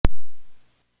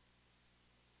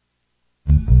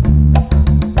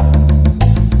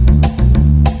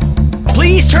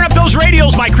those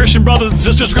radios, my Christian brothers and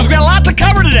sisters, because we've got a lot to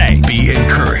cover today. Be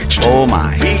encouraged. Oh,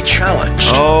 my. Be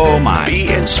challenged. Oh, my.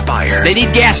 Be inspired. They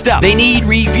need gassed up. They need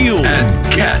refueled.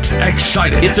 And get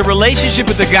excited. It's a relationship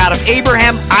with the God of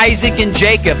Abraham, Isaac, and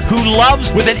Jacob, who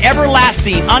loves with an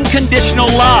everlasting, unconditional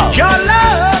love. Your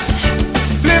love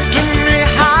lifting me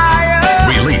higher.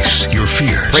 Release your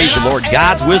fears. Praise the Lord.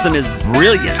 God's wisdom is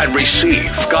brilliant. And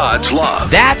receive God's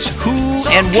love. That's who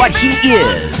and what He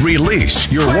is.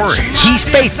 Release your worries. He's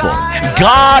faithful.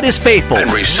 God is faithful.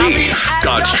 And receive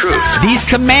God's truth. These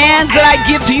commands that I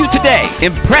give to you today,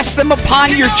 impress them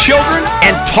upon your children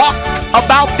and talk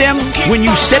about them when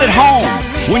you sit at home,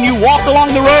 when you walk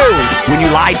along the road, when you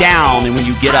lie down, and when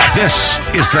you get up. This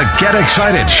is the Get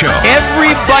Excited Show.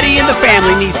 Everybody in the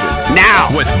family needs it. Now,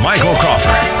 with Michael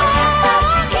Crawford.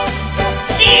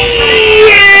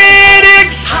 Get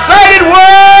excited,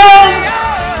 world!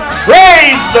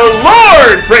 Praise the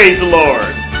Lord! Praise the Lord!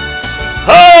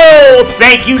 Oh,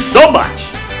 thank you so much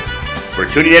for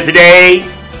tuning in today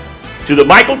to the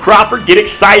Michael Crawford Get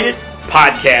Excited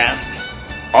podcast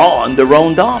on the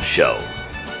Rondoff Show.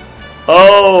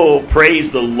 Oh,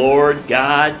 praise the Lord.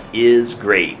 God is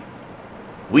great.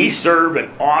 We serve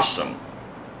an awesome,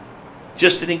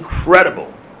 just an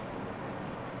incredible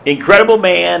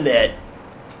man that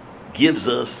gives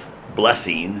us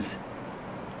blessings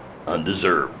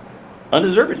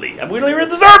undeservedly. I mean, we don't even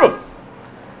deserve them.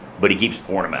 But He keeps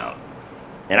pouring them out.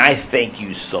 And I thank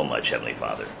you so much, Heavenly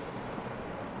Father.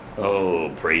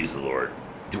 Oh, praise the Lord.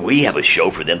 Do we have a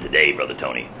show for them today, Brother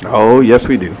Tony? Oh, yes,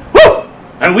 we do. Woo!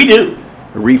 And we do.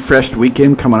 A refreshed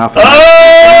weekend coming off. Oh,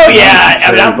 yeah.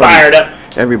 I mean, I'm fired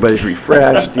up. Everybody's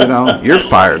refreshed, you know. You're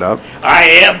fired up. I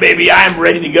am, baby. I am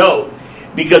ready to go.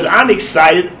 Because I'm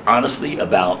excited, honestly,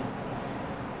 about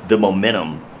the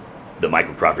momentum the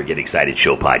Michael Crawford Get Excited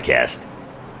Show podcast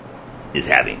is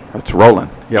having. It's rolling.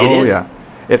 Yeah, It is. yeah.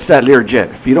 It's that Learjet.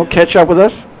 If you don't catch up with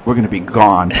us, we're going to be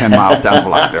gone 10 miles down the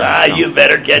block there. So You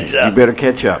better catch up. you better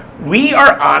catch up. We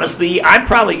are honestly, I'm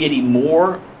probably getting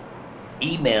more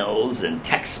emails and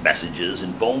text messages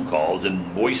and phone calls and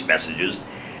voice messages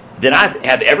than I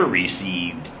have ever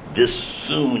received this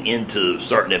soon into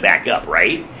starting to back up,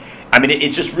 right? I mean,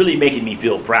 it's just really making me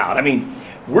feel proud. I mean,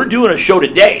 we're doing a show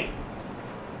today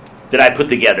that I put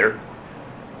together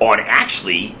on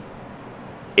actually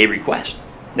a request.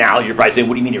 Now, you're probably saying,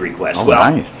 what do you mean a request? Oh,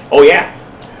 well, nice. Oh, yeah.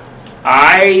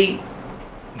 I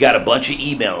got a bunch of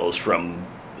emails from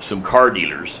some car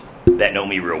dealers that know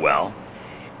me real well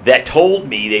that told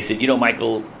me, they said, you know,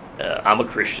 Michael, I'm a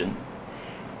Christian,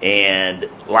 and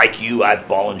like you, I've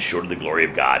fallen short of the glory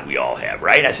of God. We all have,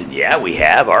 right? I said, yeah, we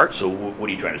have, Art, so what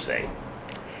are you trying to say?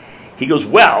 He goes,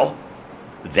 well,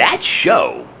 that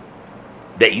show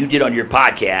that you did on your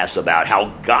podcast about how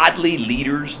godly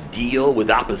leaders deal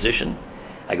with opposition,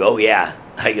 I go, oh, yeah.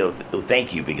 I go, oh,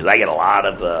 thank you, because I get a lot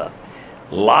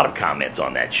of comments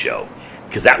on that show,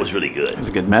 because that was really good. It was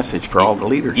a good message for all the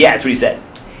leaders. Yeah, that's what he said.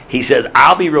 He says,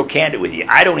 I'll be real candid with you.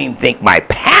 I don't even think my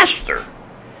pastor.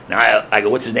 Now, I go,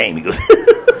 what's his name? He goes,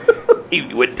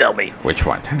 he wouldn't tell me. Which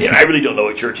one? You know, I really don't know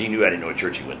what church he knew. I didn't know what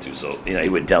church he went to, so he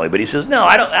wouldn't tell me. But he says, no,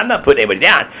 I'm not putting anybody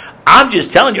down. I'm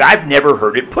just telling you, I've never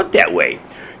heard it put that way.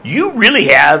 You really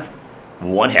have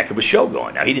one heck of a show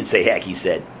going. Now, he didn't say heck. He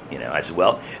said, I said,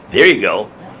 well, there you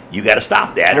go. You got to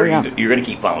stop that, or you're going to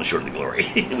keep falling short of the glory.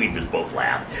 We just both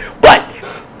laughed. But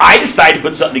I decided to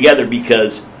put something together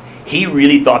because he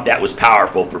really thought that was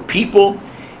powerful for people,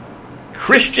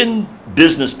 Christian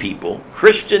business people,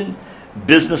 Christian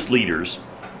business leaders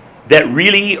that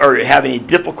really are having a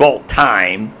difficult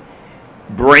time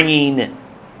bringing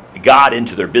God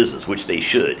into their business, which they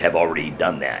should have already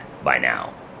done that by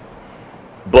now.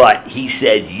 But he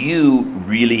said, you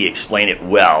really explain it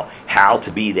well, how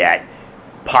to be that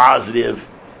positive,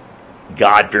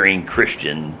 God-fearing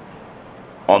Christian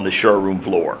on the showroom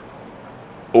floor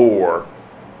or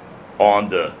on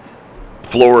the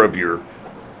floor of your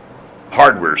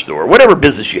hardware store, whatever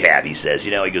business you have, he says. He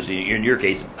goes, in your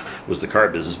case, it was the car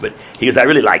business, but he goes, I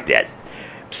really like that.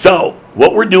 So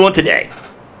what we're doing today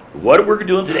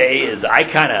is I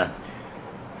kind of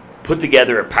put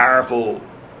together a powerful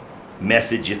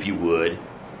message, if you would,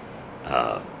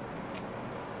 that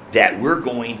we're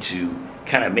going to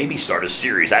kind of maybe start a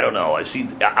series. I don't know.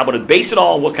 I'm going to base it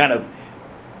all on what kind of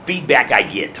feedback I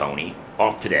get, Tony,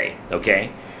 off today,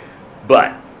 okay?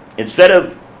 But instead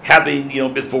of having,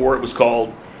 before it was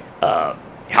called How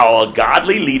a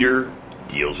Godly Leader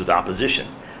Deals with Opposition.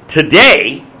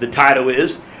 Today, the title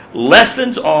is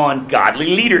Lessons on Godly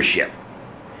Leadership.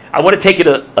 I want to take it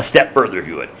a step further, if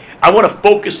you would. I want to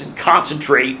focus and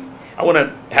concentrate. I want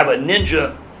to have a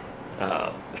ninja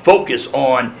focus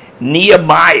on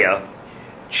Nehemiah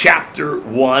chapter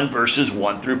 1, verses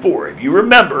 1 through 4. If you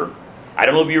remember, I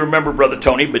don't know if you remember, Brother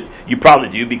Tony, but you probably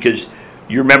do because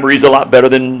your memory is a lot better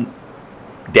than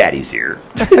Daddy's here.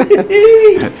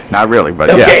 Not really, but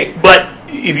okay, but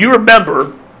if you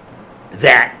remember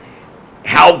that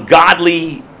how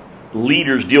godly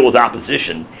leaders deal with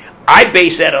opposition, I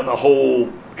base that on the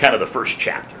whole kind of the first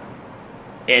chapter.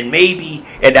 And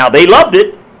now they loved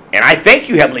it, and I thank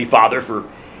you, Heavenly Father, for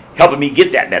helping me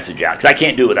get that message out, because I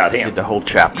can't do it without Him. Get the whole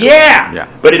chapter. Yeah.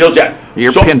 But it chapter.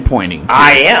 You're pinpointing.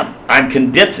 I am. I'm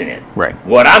condensing it. Right.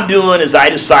 What I'm doing is I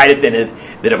decided that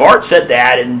if Art said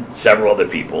that, and several other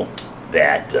people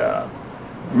that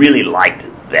really liked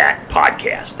that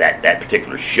podcast, that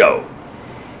particular show,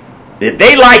 if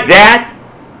they like that,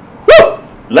 whoo,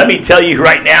 let me tell you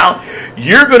right now,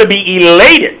 you're going to be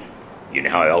elated. You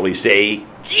know how I always say,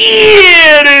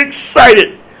 get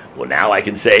excited. Well, now I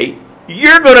can say,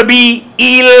 you're going to be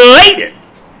elated.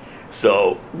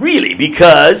 So, really,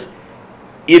 because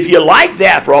if you like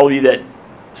that, for all of you that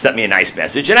sent me a nice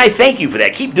message, and I thank you for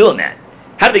that, keep doing that.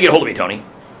 How did they get a hold of me, Tony?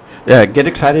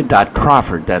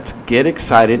 Getexcited.Crawford. That's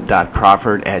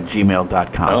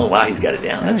getexcited.crawford@gmail.com. Oh, wow, he's got it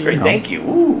down. That's great. Thank you.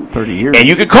 Ooh. 30 years. And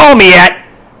you can call me at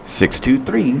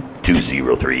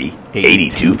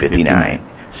 623-203-8259.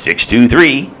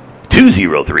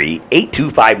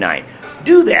 623-203-8259.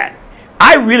 Do that.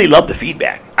 I really love the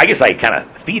feedback. I guess I kind of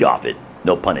feed off it,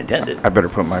 no pun intended. I better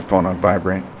put my phone on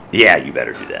vibrate. Yeah, you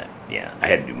better do that. Yeah, I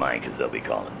had to do mine because they'll be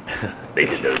calling. They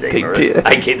did the other day. They remember? did.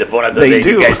 I gave the phone out the other day.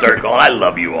 You guys started calling. I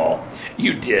love you all.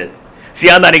 You did. See,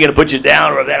 I'm not even going to put you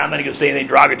down or that. I'm not going to say anything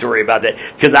derogatory about that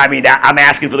because, I mean, I'm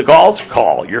asking for the calls.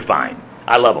 Call. You're fine.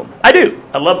 I love them. I do.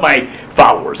 I love my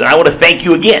followers, and I want to thank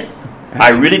you again. I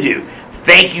really do.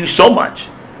 Thank you so much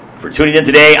for tuning in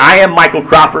today. I am Michael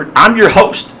Crawford. I'm your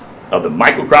host of the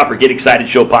Michael Crawford Get Excited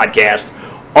Show podcast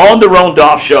on the Roan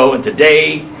Doff Show, and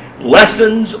today,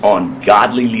 lessons on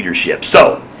godly leadership.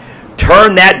 So,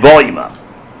 turn that volume up.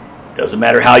 Doesn't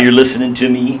matter how you're listening to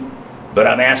me, but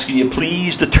I'm asking you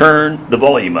please to turn the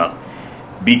volume up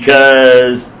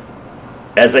because,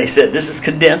 as I said, this is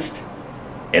condensed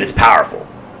and it's powerful,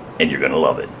 and you're going to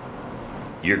love it.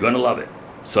 You're going to love it.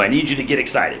 So I need you to get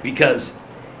excited because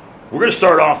we're going to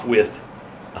start off with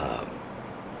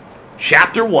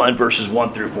chapter 1, verses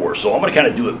 1 through 4. So I'm going to kind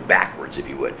of do it backwards, if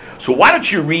you would. So why don't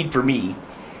you read for me,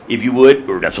 if you would,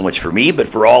 or not so much for me, but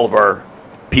for all of our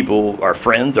people, our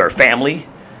friends, our family,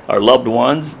 our loved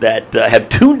ones that have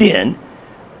tuned in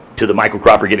to the Michael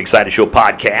Crawford Get Excited Show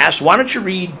podcast. Why don't you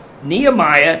read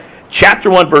Nehemiah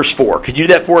chapter 1, verse 4. Could you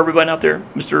do that for everybody out there,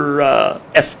 Mr.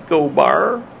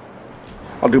 Escobar?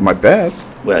 I'll do my best.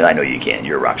 Well, I know you can.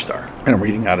 You're a rock star. And I'm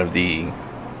reading out of the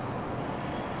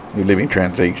New Living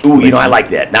Translation. Ooh, you know, I like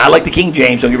that. Now, I like the King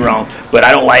James, don't get me wrong, but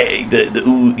I don't like the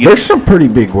ooh. There's some pretty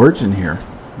big words in here.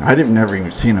 I've never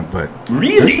even seen them, but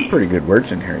really? There's some pretty good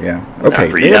words in here, yeah. Okay, not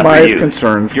for you, Nehemiah's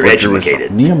concerns You're for educated.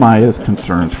 Jerusalem. Nehemiah's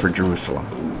concerns for Jerusalem.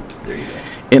 Ooh, there you go.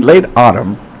 In late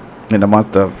autumn, in the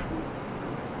month of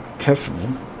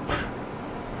Kesvu,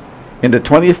 in the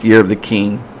 20th year of the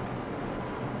king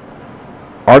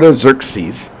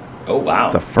Artaxerxes, Oh, wow.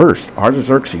 the first,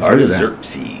 Artaxerxes, look at that.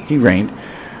 Artaxerxes. He reigned.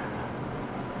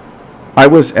 I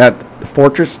was at the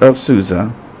fortress of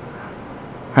Susa.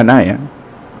 Hananiah,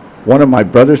 one of my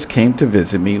brothers, came to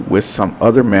visit me with some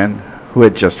other men who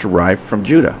had just arrived from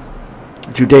Judea.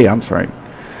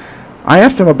 I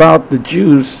asked them about the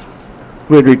Jews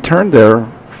who had returned there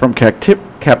from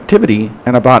captivity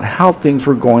and about how things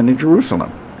were going in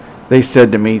Jerusalem. They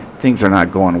said to me, things are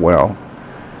not going well.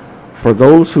 For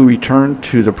those who returned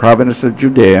to the province of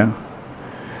Judea,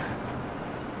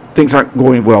 things aren't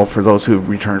going well for those who have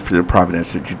returned to the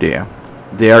province of Judea.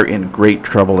 They are in great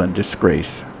trouble and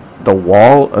disgrace. The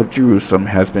wall of Jerusalem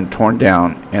has been torn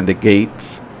down, and the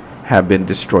gates have been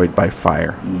destroyed by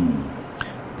fire.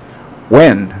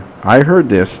 When I heard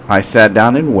this, I sat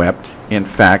down and wept. In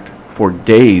fact, for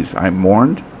days I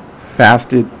mourned,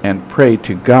 fasted, and prayed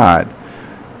to God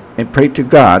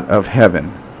of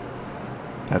heaven.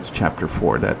 That's chapter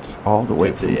 4. That's all the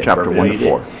way from chapter 1 to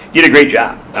 4. You did a great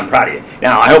job. I'm proud of you.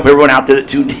 Now, I hope everyone out there that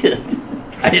tuned in,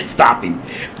 I didn't stop him,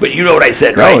 but you know what I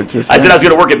said, right? I said I was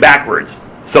going to work it backwards.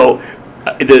 So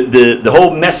the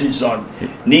whole message on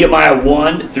Nehemiah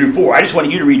 1 through 4, I just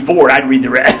wanted you to read 4 and I'd read the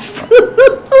rest.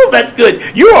 That's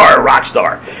good. You are a rock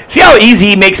star. See how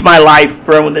easy he makes my life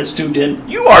for everyone that's tuned in?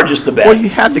 You are just the best. Well, you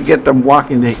had to get them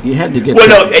walking. You had to get you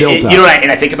know what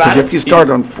I think about it? If you start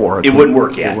on 4, it wouldn't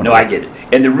work, yeah. No, I get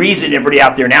it. And the reason everybody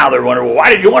out there now, they're wondering, well, why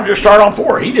did you want to start on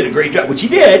 4? He did a great job, which he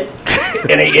did,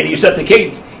 and he set the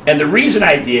cadence. And the reason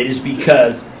I did is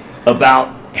because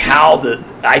about how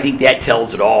I think that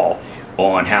tells it all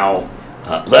on how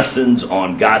lessons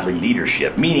on godly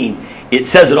leadership. Meaning, it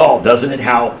says it all, doesn't it?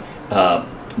 How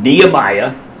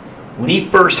Nehemiah, when he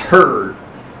first heard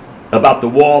about the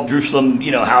wall of Jerusalem,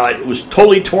 how it was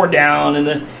totally torn down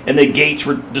and the gates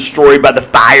were destroyed by the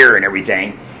fire and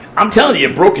everything. I'm telling you,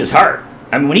 it broke his heart.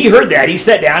 I mean, when he heard that, he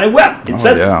sat down and wept. It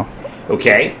says,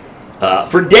 okay,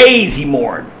 for days he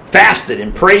mourned, fasted,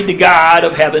 and prayed to God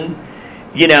of heaven.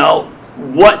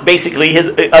 What basically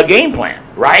a game plan,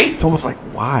 right? It's almost like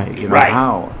why, right?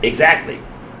 How exactly?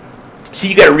 See,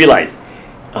 you got to realize,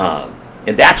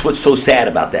 and that's what's so sad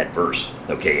about that verse,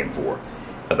 okay, in 4.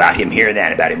 About him hearing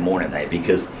that, about him mourning that,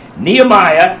 because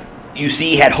Nehemiah, you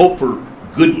see, had hope for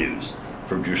good news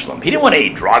from Jerusalem. He didn't want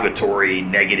any derogatory,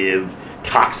 negative,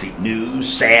 toxic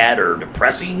news, sad or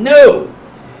depressing. No.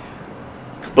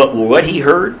 But what he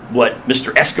heard, what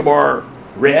Mr. Escobar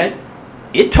read,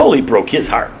 it totally broke his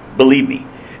heart. Believe me.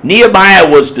 Nehemiah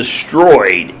was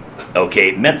destroyed,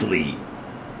 okay, mentally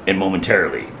and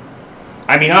momentarily.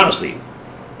 I mean, honestly,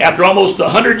 after almost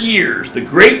 100 years, the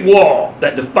Great Wall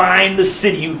that defined the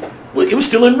city, it was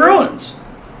still in ruins.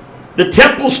 The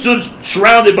temple stood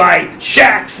surrounded by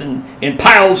shacks and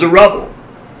piles of rubble.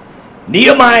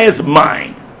 Nehemiah's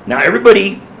mind. Now,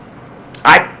 everybody,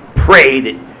 I pray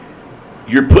that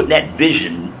you're putting that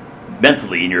vision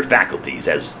mentally in your faculties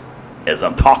as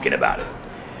I'm talking about it.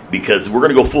 Because we're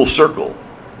going to go full circle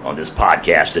on this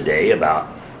podcast today about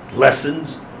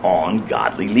lessons on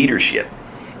godly leadership.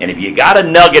 And if you got a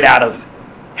nugget out of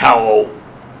how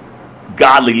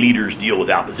godly leaders deal with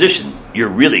opposition, you're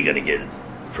really going to get it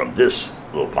from this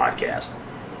little podcast.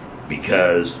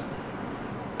 Because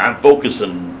I'm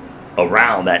focusing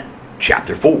around that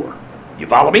chapter 4. You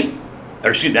follow me?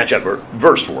 Or excuse me, not chapter 4,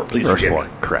 verse 4. Please forgive me. Verse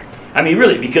 4, correct. I mean,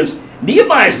 really, because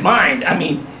Nehemiah's mind, I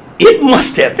mean, it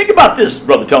must have, think about this,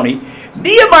 Brother Tony.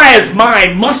 Nehemiah's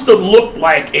mind must have looked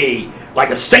like a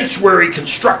sanctuary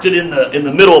constructed in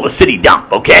the middle of a city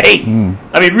dump, okay?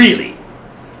 I mean, really.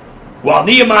 While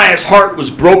Nehemiah's heart was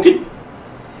broken,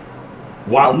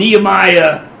 while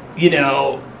Nehemiah,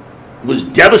 was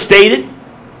devastated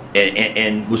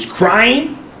and was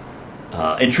crying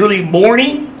and truly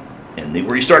mourning, and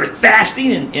where he started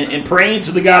fasting and praying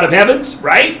to the God of heavens,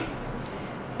 right?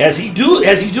 As he's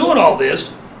doing all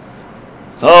this,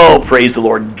 oh, praise the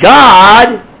Lord,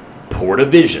 God poured a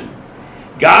vision.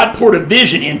 God poured a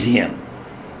vision into him.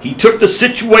 He took the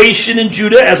situation in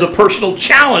Judah as a personal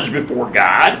challenge before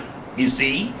God, you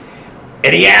see,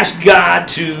 and he asked God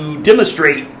to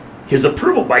demonstrate his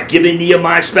approval by giving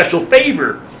Nehemiah special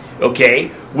favor,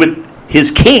 okay, with his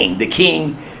king, the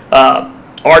king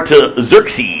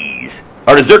Artaxerxes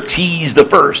the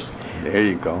first. There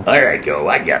you go. There you go.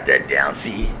 I got that down.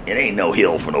 See, it ain't no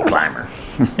hill for no climber.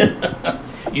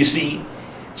 You see?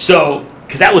 So,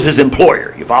 because that was his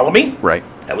employer. You follow me? Right.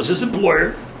 That was his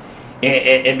employer.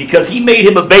 And because he made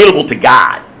him available to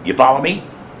God. You follow me?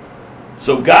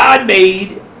 So God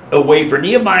made a way for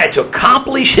Nehemiah to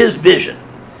accomplish his vision.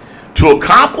 To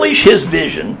accomplish his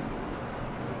vision,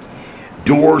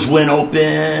 doors went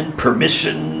open,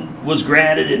 permission was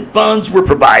granted, and funds were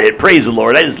provided. Praise the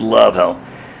Lord. I just love how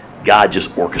God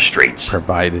just orchestrates.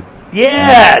 Provided.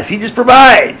 Yes, he just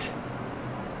provides.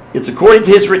 It's according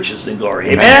to his riches and glory.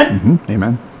 Amen? Mm-hmm.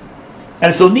 Amen.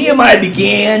 And so Nehemiah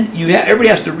began, everybody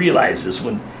has to realize this,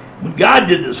 when God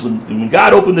did this, when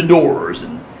God opened the doors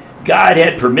and God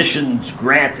had permissions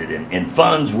granted and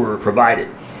funds were provided,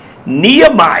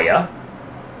 Nehemiah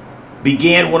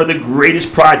began one of the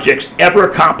greatest projects ever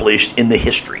accomplished in the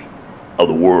history of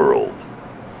the world.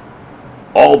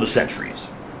 All the centuries.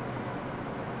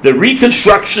 The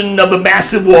reconstruction of the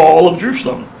massive wall of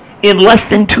Jerusalem in less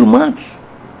than 2 months.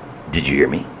 Did you hear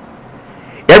me?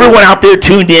 Everyone out there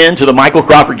tuned in to the Michael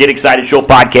Crawford Get Excited Show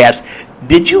podcast,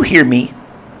 did you hear me?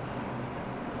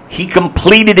 He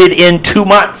completed it in 2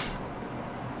 months.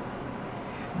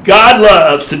 God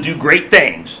loves to do great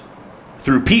things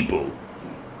through people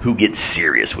who get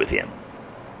serious with him.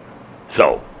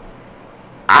 So,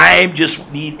 I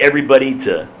just need everybody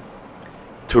to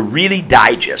really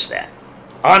digest that.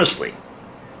 Honestly,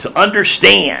 to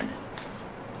understand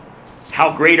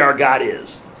how great our God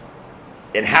is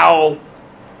and how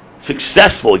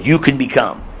successful you can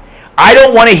become. I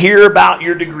don't want to hear about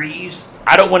your degrees.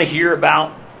 I don't want to hear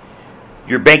about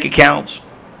your bank accounts.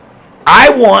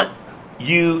 I want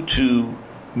you to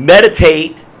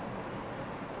meditate,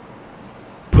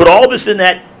 put all this in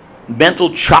that mental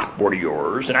chalkboard of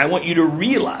yours, and I want you to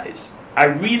realize, I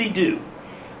really do,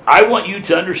 I want you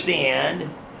to understand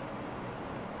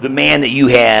the man that you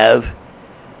have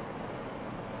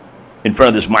in front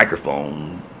of this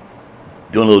microphone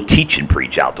doing a little teach and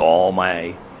preach out to all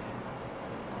my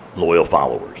loyal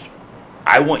followers.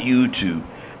 I want you to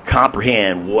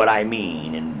comprehend what I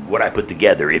mean and what I put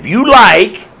together. If you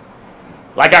like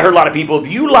I heard a lot of people, if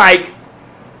you like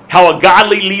how a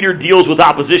godly leader deals with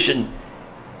opposition,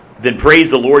 then praise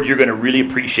the Lord, you're going to really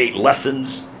appreciate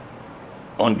lessons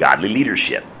on godly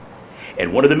leadership.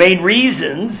 And one of the main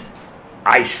reasons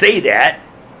I say that,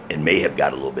 and may have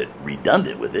got a little bit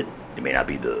redundant with it, it may not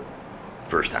be the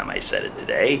first time I said it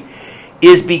today,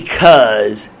 is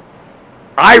because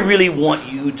I really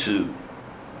want you to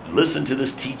listen to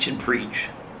this teach and preach.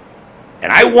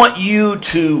 And I want you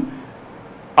to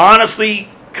honestly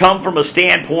come from a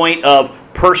standpoint of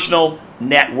personal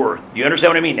net worth. Do you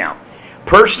understand what I mean now?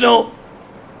 Personal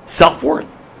self-worth.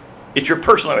 It's your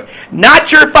personal,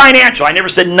 not your financial. I never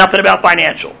said nothing about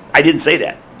financial. I didn't say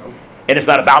that. And it's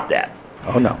not about that.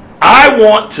 Oh, no. I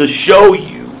want to show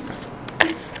you,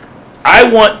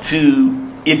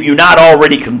 if you're not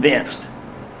already convinced,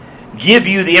 give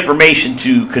you the information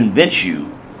to convince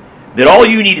you that all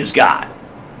you need is God.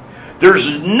 There's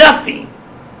nothing,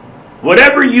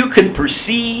 whatever you can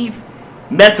perceive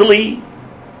mentally,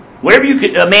 whatever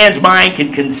a man's mind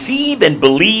can conceive and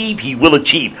believe, he will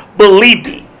achieve. Believe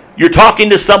me, you're talking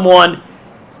to someone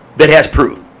that has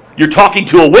proof. You're talking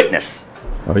to a witness.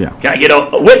 Oh, yeah. Can I get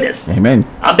a witness? Amen.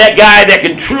 I'm that guy that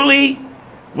can truly,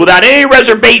 without any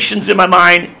reservations in my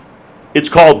mind, it's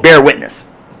called bear witness.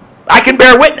 I can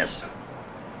bear witness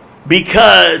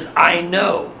because I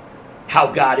know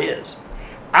how God is.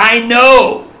 I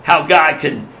know how God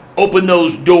can open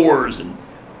those doors and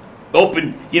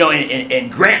open,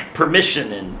 and grant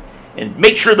permission and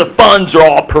make sure the funds are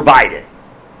all provided.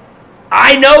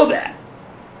 I know that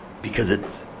because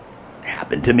it's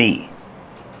happened to me.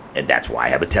 And that's why I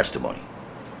have a testimony.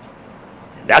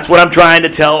 And that's what I'm trying to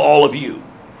tell all of you.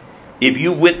 If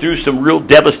you went through some real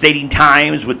devastating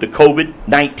times with the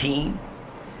COVID-19,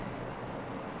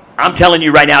 I'm telling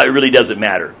you right now, it really doesn't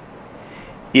matter.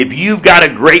 If you've got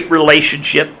a great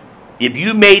relationship, if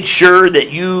you made sure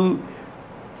that you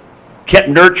kept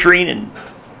nurturing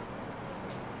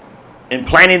and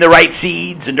planting the right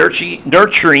seeds and nurturing,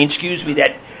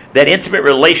 that intimate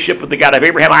relationship with the God of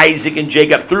Abraham, Isaac, and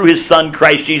Jacob through his son,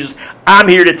 Christ Jesus, I'm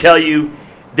here to tell you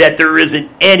that there isn't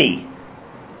any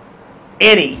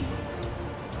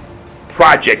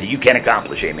project that you can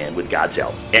accomplish, amen, with God's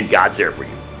help. And God's there for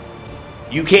you.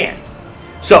 You can.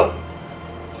 So,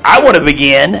 I want to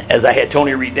begin, as I had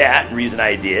Tony read that, and the reason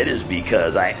I did is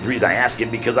because the reason I asked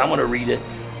him, because I want to read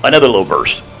another little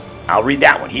verse. I'll read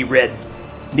that one. He read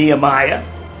Nehemiah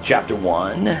chapter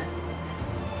 1,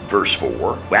 verse 4.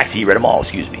 Well, actually, he read them all,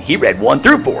 excuse me. He read 1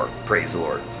 through 4. Praise the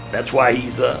Lord. That's why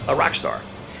he's a rock star.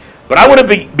 But I want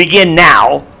to begin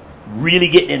now, really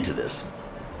getting into this.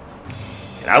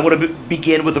 And I want to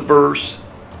begin with a verse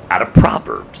out of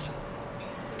Proverbs.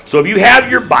 So if you have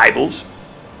your Bibles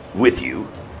with you,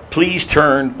 please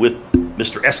turn with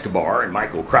Mr. Escobar and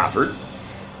Michael Crawford.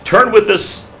 Turn with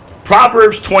us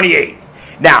Proverbs 28.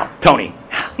 Now, Tony,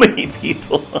 how many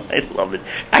people, I love it,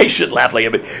 I shouldn't laugh like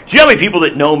that, but do you know how many people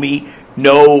that know me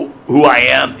know who I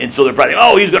am? And so they're probably,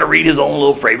 he's going to read his own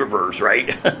little favorite verse,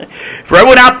 right? For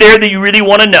everyone out there that you really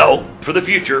want to know for the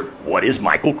future, what is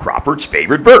Michael Crawford's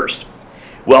favorite verse?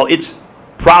 Well, it's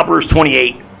Proverbs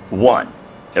 28:1.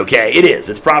 Okay, it is.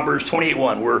 It's Proverbs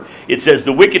 28:1, where it says,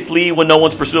 the wicked flee when no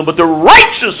one's pursuing, but the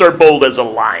righteous are bold as a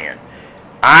lion.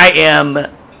 I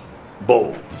am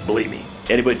bold, believe me.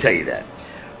 Anybody tell you that?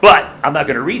 But I'm not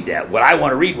going to read that. What I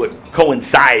want to read, what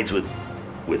coincides with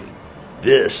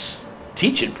this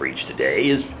teach and preach today,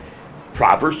 is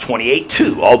Proverbs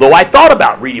 28:2. Although I thought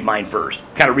about reading mine first,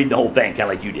 kind of reading the whole thing, kind of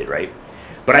like you did, right?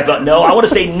 But I thought, no, I want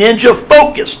to say ninja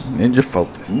focused. Ninja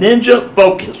focused. Ninja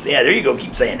focused. Yeah, there you go.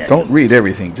 Keep saying that. Don't read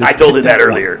everything. I told him that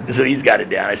earlier, so he's got it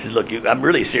down. I said, look, I'm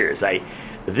really serious.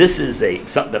 This is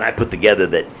something that I put together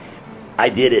that I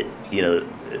did it,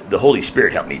 the Holy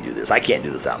Spirit helped me do this. I can't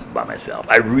do this out by myself.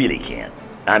 I really can't.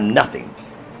 I'm nothing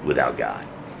without God.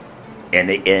 And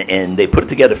they put it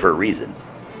together for a reason.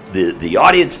 The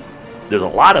audience, there's a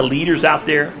lot of leaders out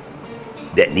there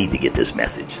that need to get this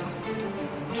message.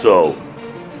 So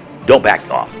don't back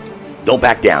off. Don't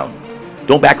back down.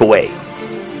 Don't back away.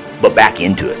 But back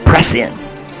into it. Press in.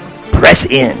 Press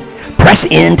in. Press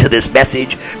into this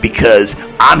message, because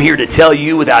I'm here to tell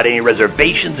you without any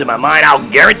reservations in my mind, I'll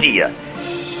guarantee you,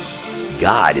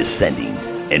 God is sending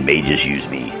and may just use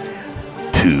me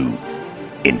to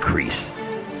increase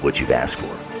what you've asked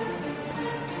for.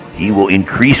 He will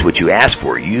increase what you ask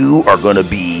for. You are going to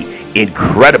be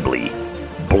incredibly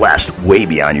blessed, way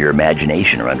beyond your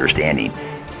imagination or understanding.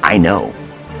 I know,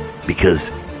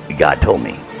 because God told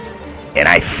me, and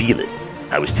I feel it.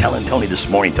 I was telling Tony this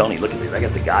morning, Tony, look at this. I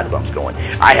got the God bumps going.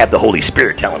 I have the Holy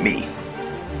Spirit telling me,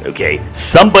 Okay,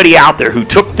 somebody out there who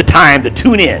took the time to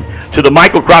tune in to the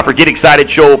Michael Crawford Get Excited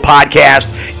Show podcast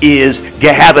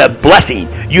have a blessing.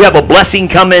 You have a blessing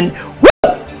coming. Woo!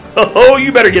 Oh,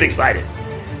 you better get excited.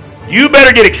 You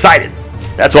better get excited.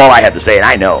 That's all I have to say, and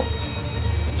I know.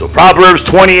 So Proverbs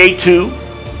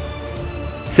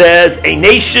 28:2 says, a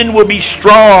nation will be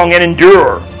strong and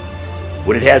endure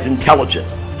when it has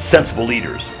intelligent, sensible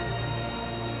leaders.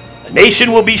 A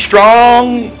nation will be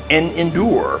strong and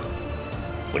endure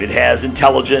when it has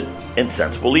intelligent and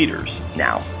sensible leaders.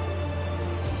 Now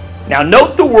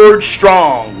note the word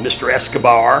strong, Mr.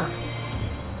 Escobar,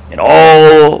 and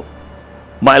all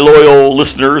my loyal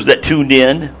listeners that tuned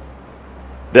in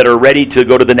that are ready to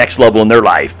go to the next level in their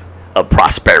life of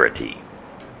prosperity.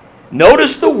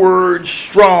 Notice the word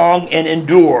strong and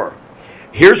endure.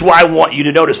 Here's why I want you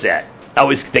to notice that. I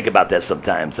always think about that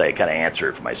sometimes. I kind of answer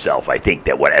it for myself. I think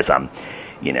that as I'm,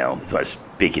 so I was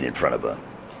speaking in front of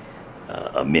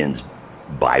a men's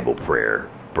Bible prayer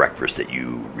breakfast that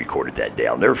you recorded that day.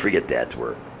 I'll never forget that,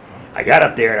 where I got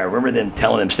up there and I remember them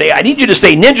telling them, I need you to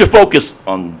stay ninja focused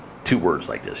on two words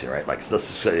like this, right? Like, let's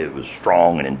say it was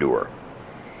strong and endure.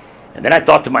 And then I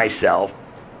thought to myself,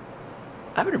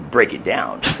 I better break it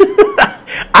down.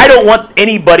 I don't want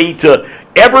anybody to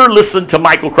ever listen to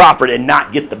Michael Crawford and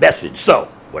not get the message. So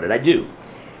what did I do?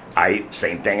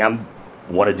 Same thing. I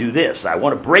want to do this. I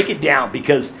want to break it down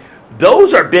because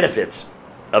those are benefits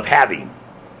of having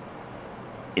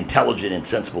intelligent and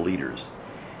sensible leaders.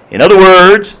 In other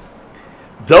words,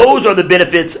 those are the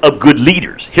benefits of good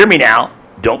leaders. Hear me now.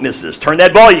 Don't miss this. Turn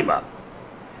that volume up.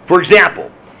 For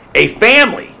example, a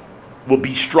family will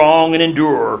be strong and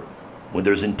endure when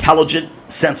there's intelligent,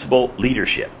 sensible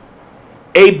leadership.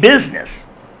 A business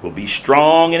will be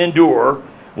strong and endure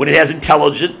when it has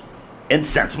intelligent and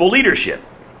sensible leadership.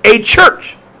 A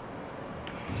church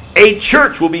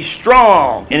will be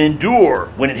strong and endure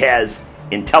when it has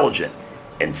intelligent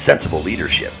and sensible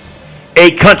leadership.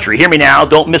 A country, hear me now,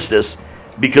 don't miss this,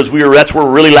 because that's where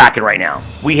we're really lacking right now.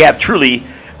 We have truly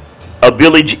a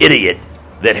village idiot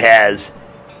that has,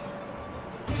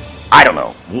 I don't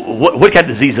know, what kind of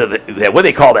disease of it, what do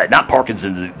they call that? Not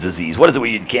Parkinson's disease. What is it where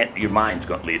you can't, your mind's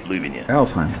leaving you?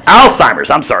 Alzheimer's,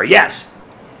 I'm sorry, yes.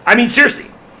 I mean, seriously,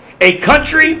 a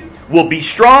country will be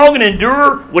strong and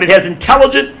endure when it has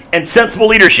intelligent and sensible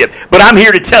leadership. But I'm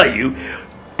here to tell you,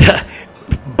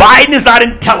 Biden is not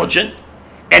intelligent,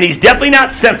 and he's definitely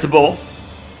not sensible,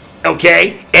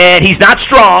 okay? And he's not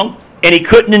strong, and he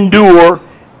couldn't endure,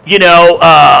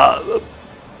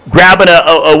 grabbing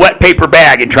a wet paper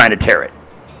bag and trying to tear it.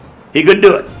 He couldn't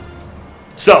do it.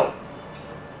 So,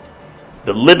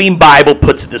 the Living Bible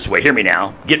puts it this way. Hear me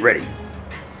now. Get ready.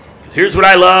 Because here's what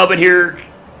I love, and here,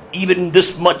 even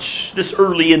this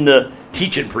early in the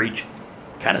teach and preach,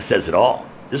 kind of says it all.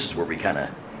 This is where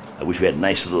I wish we had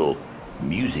nice little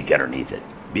music underneath it.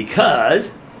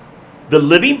 Because the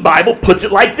Living Bible puts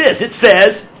it like this. It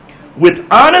says, with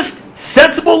honest,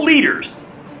 sensible leaders,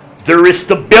 there is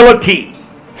stability.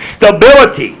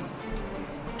 Stability.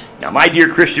 Now, my dear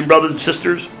Christian brothers and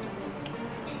sisters,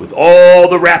 with all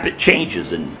the rapid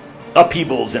changes and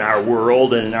upheavals in our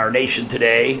world and in our nation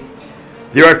today,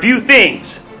 there are a few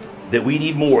things that we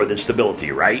need more than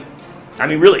stability, right? I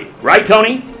mean, really, right,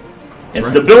 Tony? And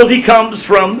stability comes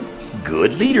from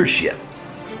good leadership.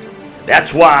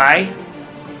 That's why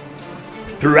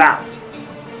throughout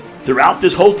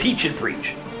this whole teach and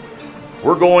preach,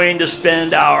 we're going to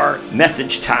spend our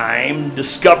message time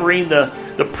discovering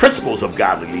the principles of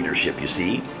godly leadership, you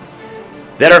see,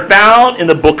 that are found in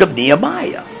the book of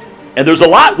Nehemiah. And there's a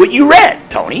lot what you read,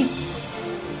 Tony.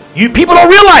 People don't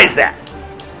realize that.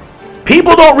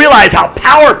 People don't realize how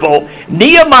powerful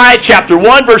Nehemiah chapter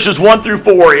 1 verses 1 through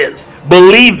 4 is.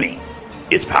 Believe me,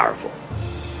 it's powerful.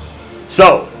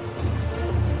 So,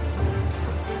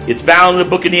 it's found in the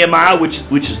book of Nehemiah, which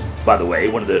is, by the way,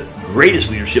 one of the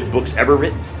greatest leadership books ever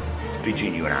written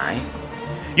between you and I.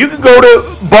 You can go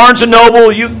to Barnes &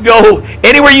 Noble, you can go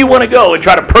anywhere you want to go and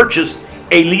try to purchase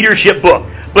a leadership book.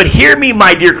 But hear me,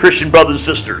 my dear Christian brothers and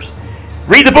sisters.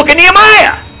 Read the book of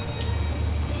Nehemiah.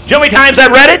 Do you know how many times I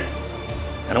read it?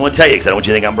 I don't want to tell you because I don't want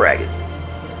you to think I'm bragging.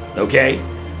 Okay?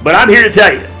 But I'm here to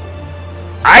tell you,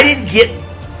 I didn't get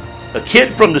a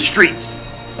kid from the streets,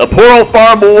 a poor old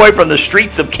farm boy from the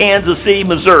streets of Kansas City,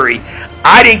 Missouri.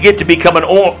 I didn't get to become an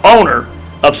owner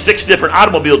of 6 different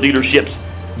automobile dealerships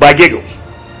by giggles.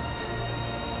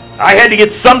 I had to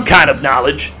get some kind of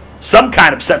knowledge, some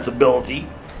kind of sensibility,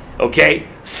 okay,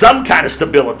 some kind of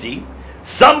stability,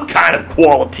 some kind of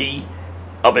quality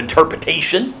of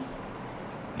interpretation.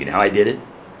 You know how I did it?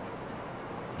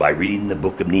 By reading the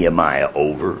book of Nehemiah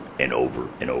over and over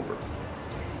and over.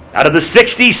 Out of the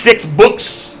 66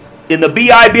 books in the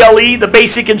Bible, the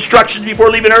basic instructions before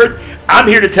leaving earth, I'm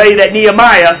here to tell you that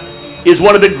Nehemiah is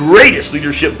one of the greatest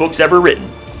leadership books ever written.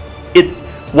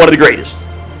 One of the greatest.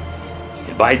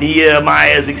 And by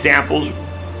Nehemiah's examples,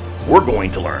 we're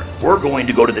going to learn. We're going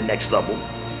to go to the next level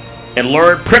and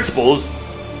learn principles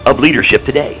of leadership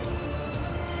today.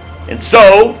 And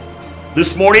so,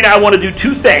 this morning I want to do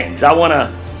two things. I want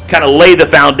to kind of lay the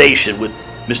foundation with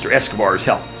Mr. Escobar's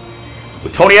help.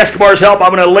 With Tony Escobar's help,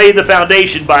 I'm going to lay the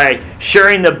foundation by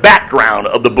sharing the background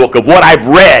of the book, of what I've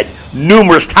read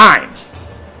numerous times.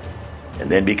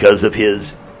 And then because of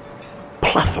his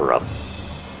plethora of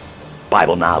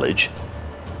Bible knowledge,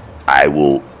 I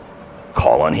will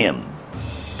call on him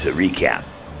to recap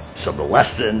some of the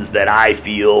lessons that I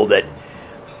feel that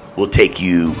will take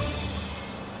you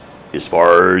as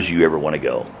far as you ever want to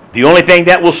go. The only thing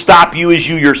that will stop you is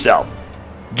you yourself.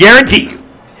 Guarantee you.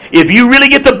 If you really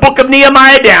get the book of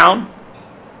Nehemiah down,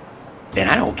 and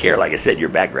I don't care, like I said, your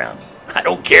background. I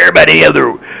don't care about any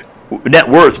other net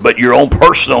worth but your own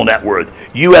personal net worth.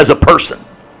 You as a person.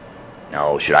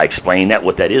 Now, should I explain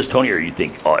what that is, Tony, or you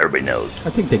think everybody knows? I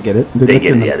think they get it. They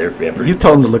get it, yeah. They're you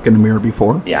told them to look in the mirror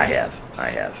before. Yeah, I have.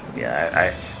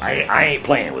 Yeah, I ain't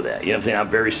playing with that. You know what I'm saying? I'm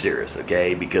very serious,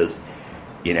 okay? Because,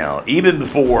 even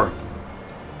before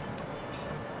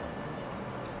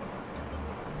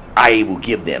I will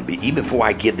give them, even before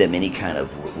I give them any kind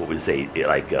of, what would you say,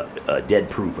 like a dead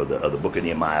proof of the book of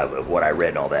Nehemiah, of what I read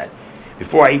and all that,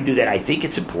 before I even do that, I think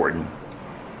it's important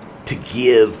to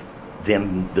give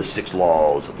them the 6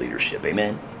 laws of leadership.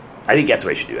 Amen? I think that's what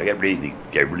I should do. I got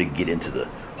to really get into the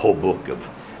whole book of,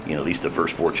 at least the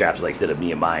first 4 chapters, like I said, of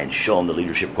Nehemiah, and show them the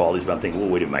leadership qualities. But I'm thinking,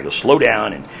 well, wait a minute, Michael, slow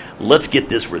down, and let's get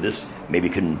this where this maybe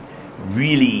can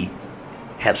really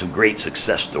have some great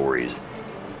success stories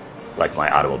like my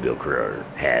automobile career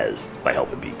has by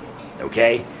helping people.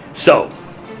 Okay? So,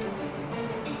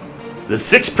 the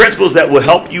 6 principles that will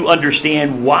help you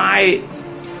understand why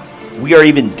we are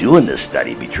even doing this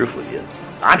study, to be truthful with you.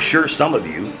 I'm sure some of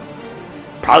you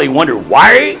probably wonder,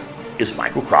 why is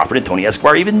Michael Crawford and Tony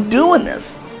Escobar even doing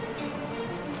this?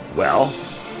 Well,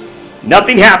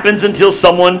 nothing happens until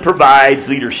someone provides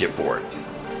leadership for it.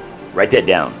 Write that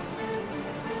down.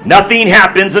 Nothing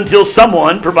happens until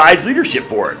someone provides leadership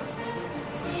for it.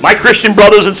 My Christian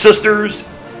brothers and sisters,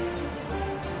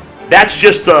 that's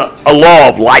just a law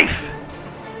of life.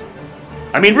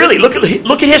 I mean, really, look at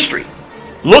history.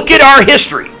 Look at our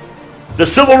history. The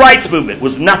Civil Rights Movement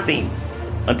was nothing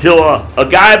until a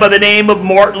guy by the name of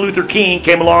Martin Luther King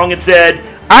came along and said,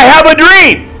 I have a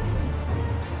dream.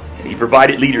 And he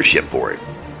provided leadership for it.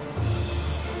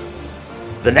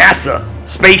 The NASA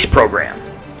space program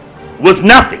was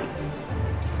nothing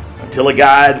until a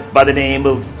guy by the name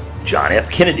of John F.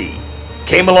 Kennedy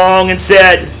came along and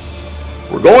said,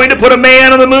 we're going to put a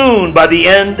man on the moon by the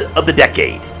end of the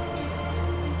decade.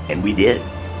 And we did.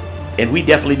 And we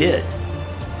definitely did.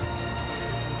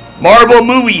 Marvel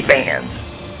movie fans.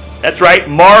 That's right,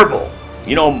 Marvel.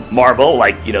 Marvel,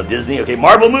 like, Disney. Okay,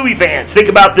 Marvel movie fans, think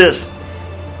about this.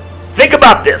 Think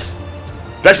about this.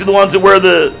 Especially the ones that wear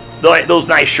those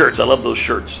nice shirts. I love those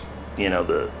shirts.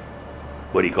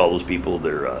 What do you call those people?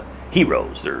 They're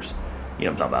heroes. There's, what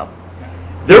I'm talking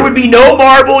about. There would be no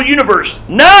Marvel universe.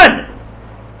 None.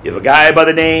 If a guy by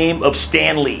the name of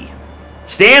Stan Lee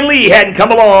hadn't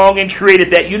come along and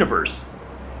created that universe.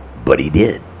 But he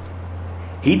did.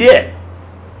 He did.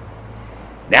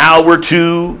 Now we're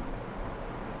to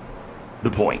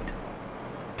the point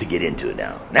to get into it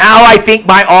now. Now I think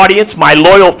my audience, my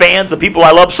loyal fans, the people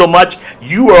I love so much,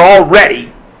 you are all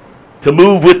ready to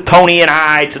move with Tony and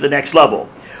I to the next level.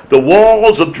 The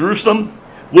walls of Jerusalem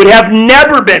would have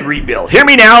never been rebuilt. Hear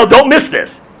me now, don't miss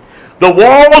this. The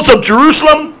walls of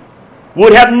Jerusalem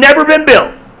would have never been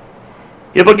built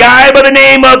if a guy by the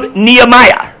name of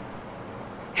Nehemiah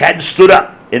hadn't stood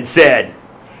up and said,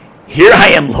 here I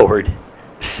am, Lord,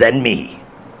 send me.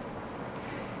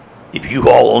 If you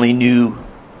all only knew,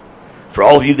 for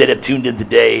all of you that have tuned in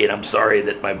today, and I'm sorry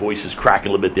that my voice is cracking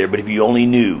a little bit there, but if you only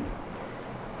knew,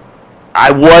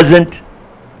 I wasn't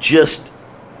just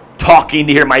talking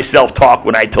to hear myself talk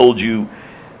when I told you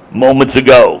moments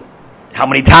ago how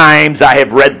many times I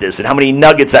have read this and how many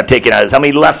nuggets I've taken out of this, how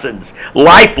many lessons,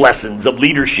 life lessons of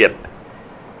leadership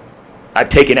I've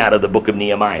taken out of the book of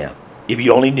Nehemiah. If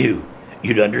you only knew,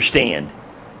 you'd understand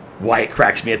why it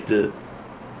cracks me up to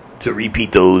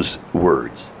repeat those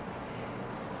words.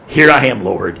 Here I am,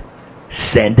 Lord,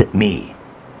 send me.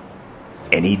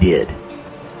 And he did.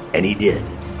 And he did.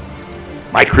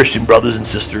 My Christian brothers and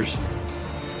sisters,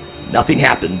 nothing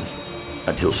happens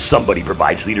until somebody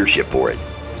provides leadership for it.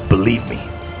 Believe me.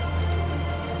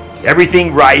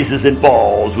 Everything rises and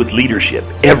falls with leadership.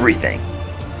 Everything.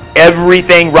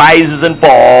 Everything rises and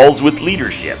falls with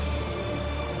leadership.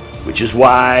 Which is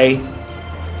why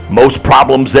most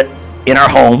problems in our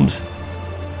homes,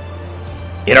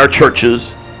 in our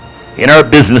churches, in our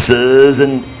businesses,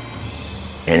 and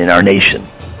in our nation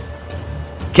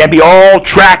can be all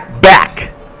tracked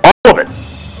back, all of it,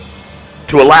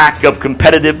 to a lack of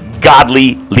competitive,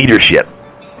 godly leadership.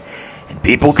 And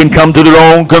people can come to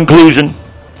their own conclusion.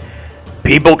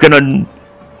 People can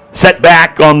set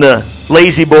back on the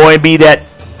lazy boy and be that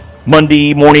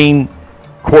Monday morning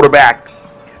quarterback.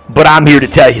 But I'm here to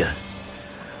tell you,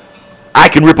 I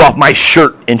can rip off my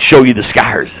shirt and show you the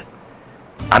scars.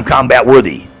 I'm combat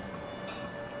worthy.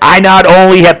 I not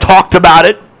only have talked about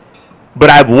it, but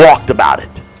I've walked about it.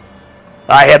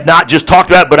 I have not just talked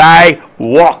about it, but I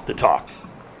walk the talk.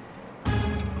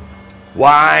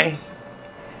 Why?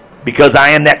 Because I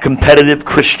am that competitive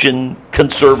Christian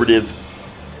conservative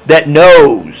that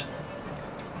knows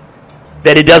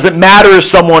that it doesn't matter if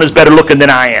someone is better looking than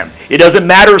I am. It doesn't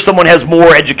matter if someone has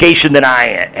more education than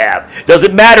I have. It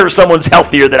doesn't matter if someone's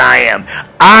healthier than I am.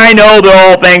 I know that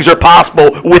all things are possible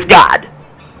with God.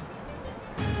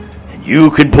 And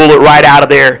you can pull it right out of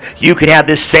there. You can have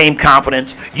this same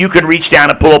confidence. You can reach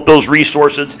down and pull up those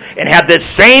resources and have this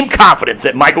same confidence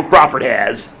that Michael Crawford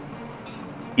has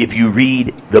if you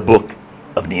read the book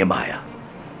of Nehemiah.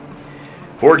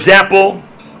 For example,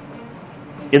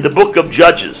 in the book of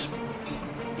Judges,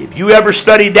 if you ever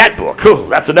studied that book,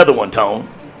 that's another one, Tone.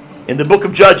 In the book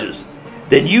of Judges,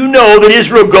 then you know that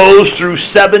Israel goes through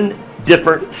 7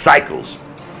 different cycles.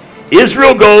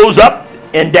 Israel goes up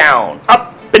and down,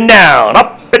 up and down,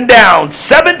 up and down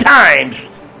 7 times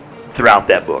throughout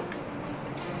that book.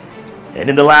 And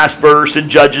in the last verse in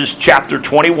Judges chapter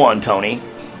 21, Tony,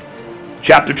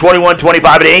 chapter 21,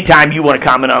 25, at any time you want to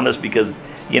comment on this, because,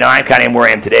 I kind of am where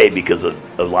I am today because of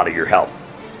a lot of your help.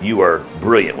 You are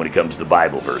brilliant when it comes to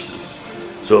Bible verses.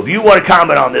 So if you want to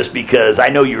comment on this, because I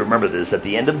know you remember this, at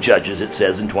the end of Judges, it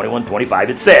says in 21:25,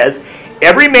 it says,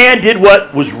 every man did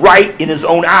what was right in his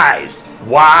own eyes.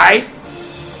 Why?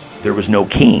 There was no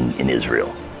king in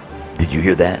Israel. Did you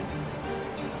hear that?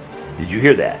 Did you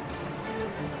hear that?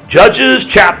 Judges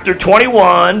chapter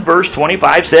 21, verse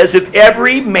 25 says, if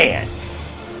every man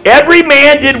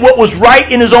did what was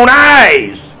right in his own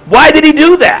eyes. Why did he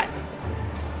do that?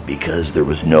 Because there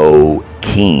was no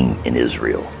king in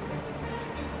Israel.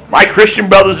 My Christian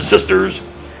brothers and sisters,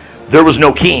 there was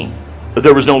no king.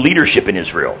 There was no leadership in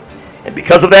Israel. And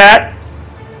because of that,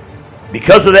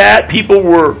 people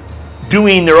were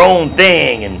doing their own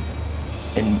thing.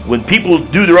 And when people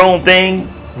do their own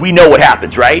thing, we know what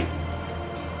happens, right?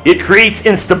 It creates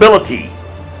instability.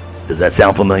 Does that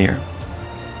sound familiar?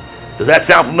 Does that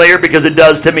sound familiar? Because it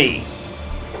does to me.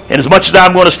 And as much as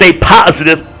I'm going to stay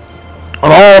positive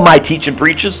on all my teaching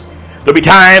preaches, there'll be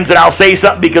times that I'll say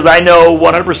something because I know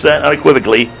 100%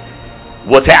 unequivocally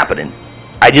what's happening.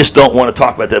 I just don't want to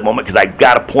talk about that moment because I've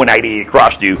got a point I need to get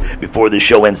across to you before this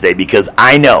show Wednesday, because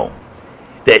I know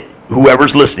that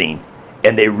whoever's listening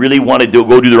and they really want to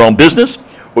go do their own business,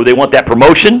 or they want that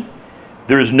promotion,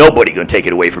 there is nobody going to take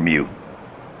it away from you.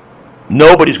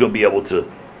 Nobody's going to be able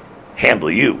to handle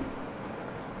you.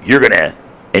 You're going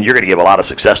to give a lot of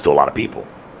success to a lot of people.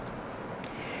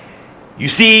 You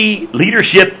see,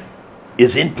 leadership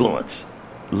is influence.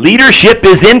 Leadership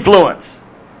is influence.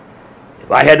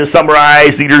 If I had to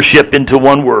summarize leadership into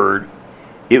one word,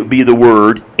 it would be the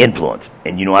word influence.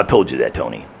 And I've told you that,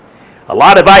 Tony.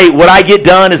 What I get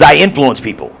done is I influence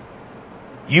people.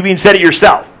 You've even said it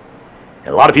yourself. And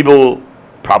a lot of people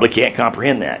probably can't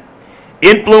comprehend that.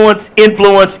 Influence,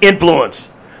 influence,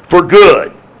 influence for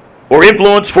good, or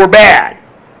influence for bad.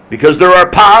 Because there are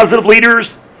positive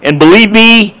leaders, and believe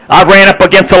me, I've ran up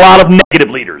against a lot of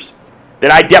negative leaders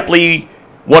that I definitely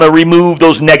want to remove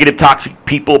those negative, toxic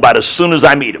people about as soon as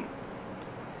I meet them.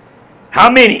 How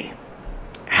many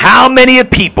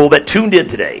of people that tuned in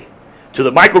today to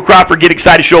the Michael Crawford Get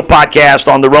Excited Show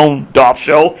podcast on the Ron Dolph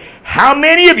Show, how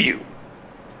many of you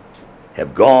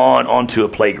have gone onto a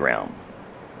playground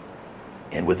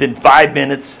and within 5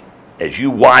 minutes, as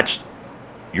you watched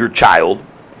your child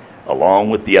along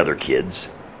with the other kids,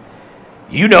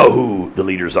 you know who the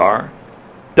leaders are,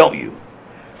 don't you?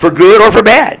 For good or for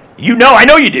bad. I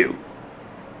know you do.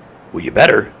 Well, you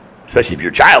better, especially if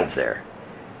your child's there.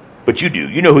 But you do.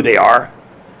 You know who they are.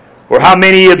 Or how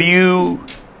many of you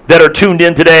that are tuned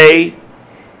in today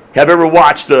have ever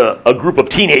watched a group of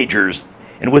teenagers,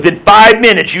 and within 5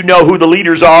 minutes you know who the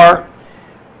leaders are,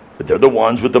 but they're the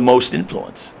ones with the most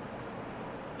influence.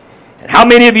 And how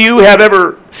many of you have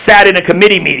ever sat in a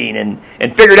committee meeting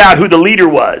and figured out who the leader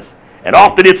was? And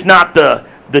often it's not the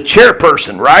the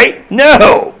chairperson, right?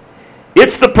 No.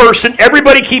 It's the person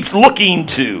everybody keeps looking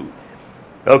to.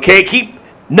 Okay? Keep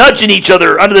nudging each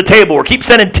other under the table or keep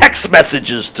sending text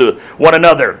messages to one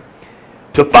another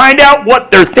to find out what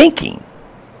they're thinking.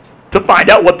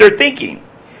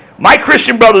 My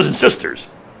Christian brothers and sisters,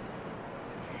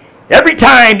 every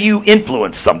time you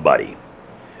influence somebody,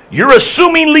 you're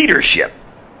assuming leadership.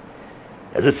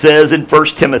 As it says in 1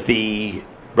 Timothy,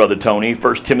 Brother Tony,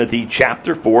 1 Timothy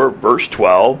chapter 4, verse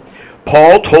 12,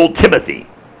 Paul told Timothy,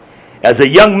 as a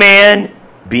young man,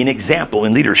 be an example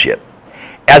in leadership.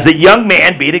 As a young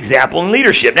man, be an example in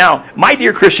leadership. Now, my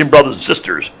dear Christian brothers and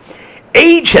sisters,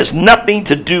 age has nothing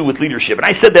to do with leadership. And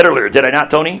I said that earlier, did I not,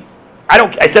 Tony?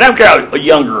 I said I don't care how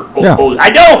younger or Yeah. older.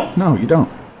 I don't. No, you don't.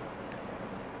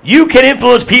 You can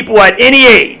influence people at any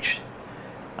age.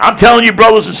 I'm telling you,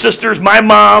 brothers and sisters, my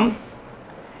mom,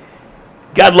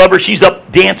 God love her, she's up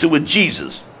dancing with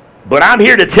Jesus. But I'm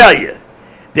here to tell you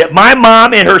that my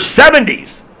mom in her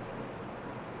 70s,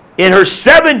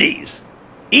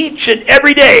 each and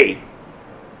every day,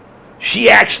 she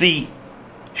actually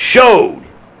showed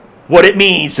what it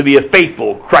means to be a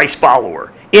faithful Christ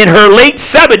follower. In her late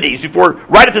 70s,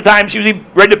 right at the time she was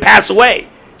ready to pass away,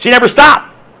 she never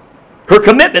stopped. Her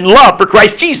commitment and love for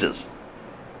Christ Jesus.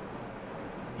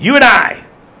 You and I,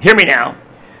 hear me now,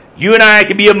 you and I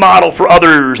can be a model for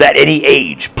others at any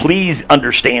age. Please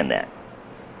understand that.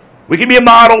 We can be a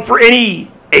model for any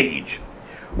age,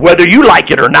 whether you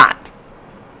like it or not.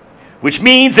 Which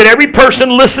means that every person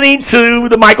listening to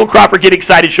the Michael Crawford Get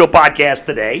Excited Show podcast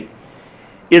today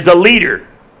is a leader,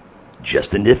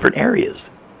 just in different areas.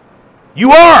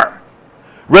 You are.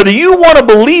 Whether you want to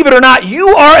believe it or not, you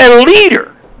are a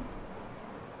leader.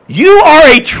 You are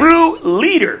a true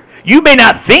leader. You may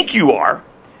not think you are.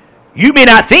 You may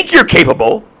not think you're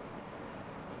capable.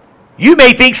 You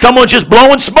may think someone's just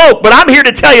blowing smoke, but I'm here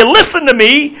to tell you, listen to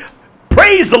me.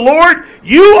 Praise the Lord.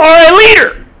 You are a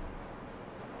leader.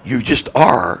 You just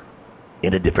are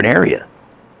in a different area.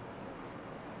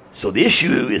 So the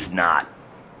issue is not,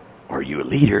 are you a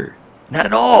leader? Not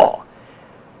at all.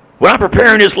 When I'm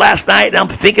preparing this last night, and I'm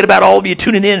thinking about all of you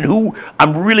tuning in and who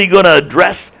I'm really going to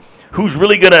address, who's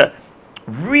really going to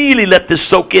really let this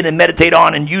soak in and meditate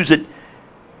on and use it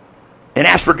and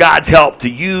ask for God's help to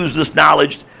use this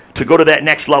knowledge to go to that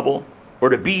next level or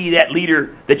to be that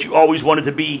leader that you always wanted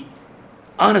to be.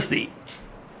 Honestly,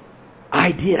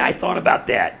 I did. I thought about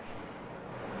that.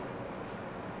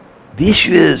 The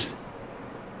issue is,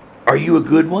 are you a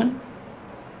good one?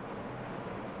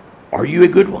 Are you a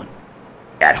good one?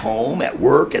 At home, at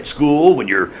work, at school, when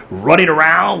you're running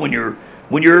around, when you're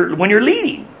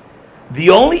leading.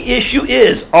 The only issue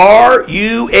is, are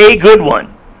you a good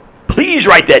one? Please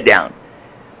write that down.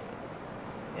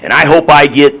 And I hope I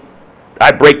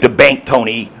break the bank,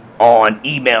 Tony, on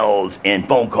emails and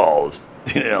phone calls.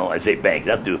 You know, I say bank,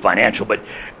 nothing to do with financial, but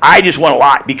I just want a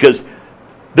lot because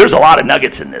there's a lot of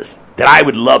nuggets in this that I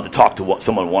would love to talk to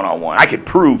someone one-on-one. I could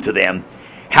prove to them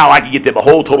how I could get them a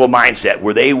whole total mindset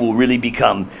where they will really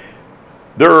become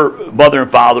their mother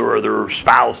and father or their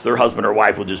spouse, their husband or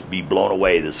wife will just be blown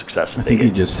away the success that I think they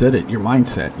you get. just said it. Your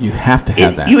mindset. You have to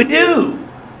have that. You do.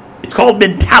 It's called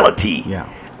mentality. Yeah.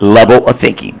 Level of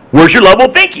thinking. Where's your level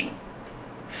of thinking?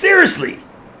 Seriously.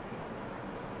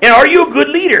 And are you a good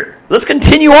leader? Let's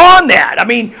continue on that. I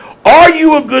mean, are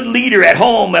you a good leader at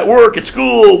home, at work, at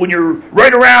school, when you're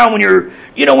right around, when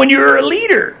you're a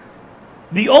leader?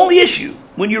 The only issue,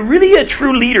 when you're really a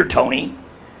true leader, Tony,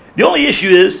 the only issue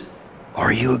is,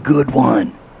 are you a good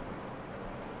one?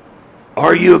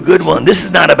 Are you a good one? This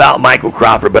is not about Michael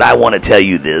Crawford, but I want to tell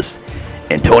you this.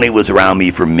 And Tony was around me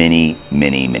for many,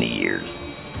 many, many years.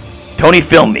 Tony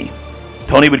filmed me.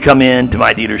 Tony would come in to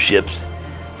my dealerships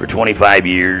for 25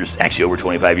 years, actually over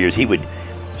 25 years. He would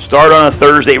start on a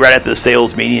Thursday right after the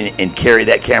sales meeting and carry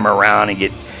that camera around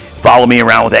and follow me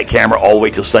around with that camera all the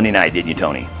way till Sunday night, didn't you,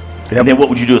 Tony? Yep. And then what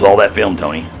would you do with all that film,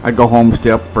 Tony? I'd go home,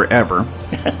 stay up forever.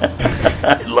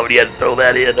 I love it. You had to throw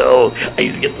that in. Oh, I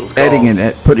used to get those calls. Editing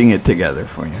it, putting it together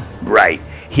for you. Right.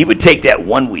 He would take that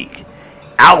 1 week.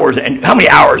 Hours, and how many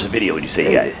hours of video would you say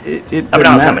you got? It doesn't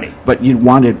matter. How many? But you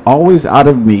wanted always out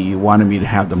of me. You wanted me to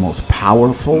have the most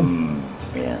powerful,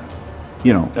 yeah.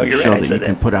 Show right, that you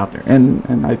can put out there,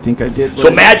 and I think I did. So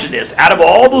imagine this: out of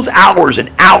all those hours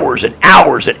and hours and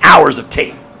hours and hours of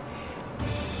tape,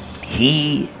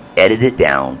 he edited it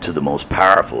down to the most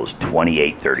powerful is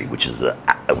 28:30, which is a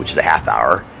half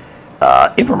hour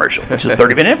infomercial, which is a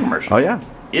 30-minute infomercial. Oh yeah,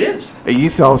 it is. He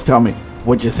used to always tell me,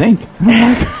 "What'd you think?"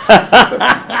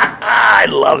 I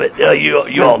love it.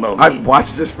 You all know me. I've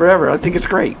watched this forever. I think it's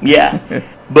great. Yeah,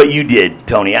 but you did,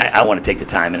 Tony. I want to take the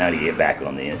time and now to get back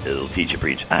on the little Teach and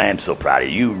Preach. I am so proud of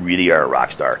you. You really are a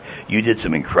rock star. You did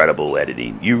some incredible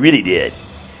editing. You really did.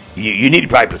 You need to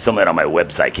probably put some of that on my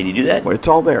website. Can you do that? Well, it's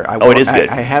all there. It is good.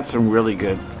 I had some really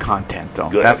good content, though.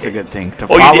 Good, That's okay. a good thing. To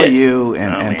Oh, you follow did? you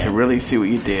and, Oh, and man. to really see what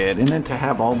you did. And then to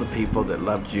have all the people that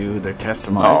loved you, their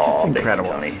testimony. It's Oh, just thank you,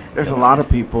 incredible. Tony. There's a lot of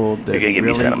people that You're gonna get me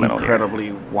really sentimental here.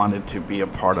 incredibly wanted to be a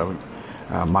part of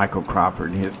Michael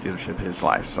Crawford and his leadership, his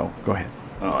life. So go ahead.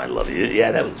 Oh, I love you.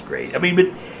 Yeah, that was great. I mean, but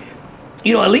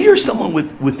a leader is someone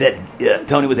with that,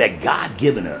 Tony, with that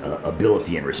God-given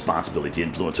ability and responsibility to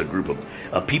influence a group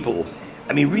of people.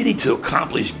 I mean, really to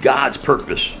accomplish God's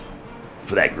purpose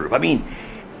for that group. I mean,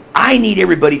 I need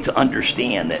everybody to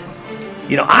understand that,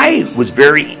 I was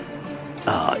very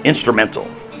instrumental,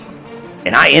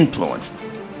 and I influenced,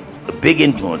 a big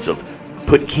influence of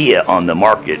put Kia on the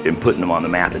market and putting them on the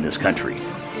map in this country.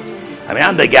 I mean,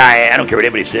 I'm the guy, I don't care what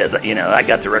anybody says, I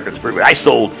got the records for it. I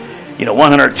sold,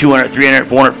 100, 200, 300,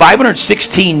 400,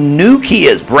 516 new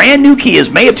Kias, brand new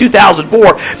Kias, May of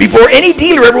 2004, before any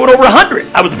dealer ever went over 100.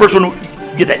 I was the first one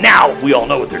to get that. Now, we all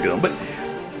know what they're doing, but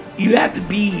you have to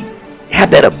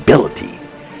have that ability.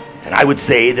 And I would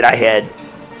say that I had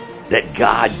that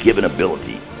God-given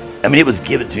ability. I mean, it was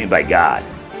given to me by God.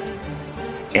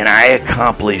 And I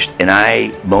accomplished, and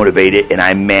I motivated, and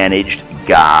I managed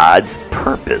God's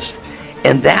purpose.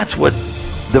 And that's what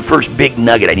the first big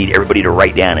nugget I need everybody to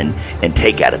write down and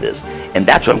take out of this. And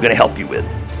that's what I'm going to help you with.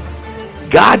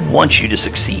 God wants you to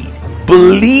succeed.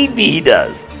 Believe me, He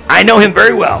does. I know Him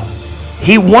very well.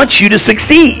 He wants you to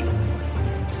succeed.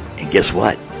 And guess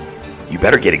what? You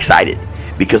better get excited,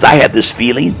 because I have this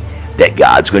feeling that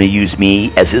God's going to use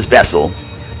me as His vessel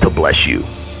to bless you.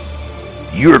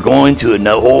 You're going to a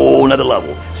whole nother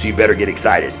level, so you better get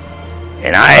excited.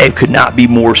 And I could not be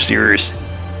more serious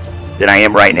than I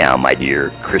am right now, my dear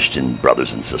Christian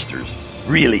brothers and sisters.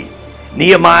 Really,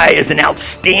 Nehemiah is an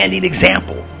outstanding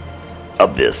example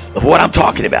of this, of what I'm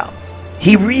talking about.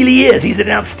 He really is. He's an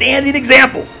outstanding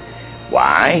example.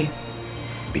 Why?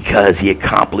 Because he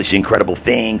accomplished incredible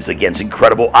things against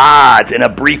incredible odds in a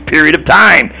brief period of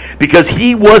time, because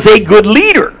he was a good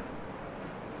leader.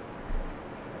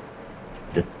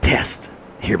 The test,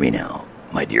 hear me now,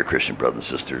 my dear Christian brothers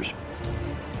and sisters.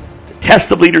 The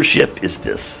test of leadership is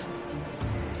this.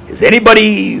 Is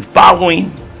anybody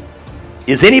following?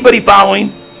 Is anybody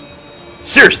following?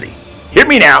 Seriously, hear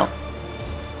me now.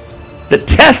 The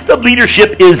test of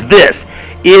leadership is this.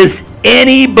 Is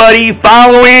anybody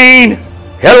following?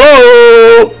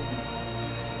 Hello?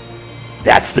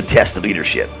 That's the test of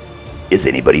leadership. Is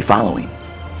anybody following?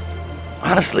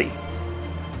 Honestly,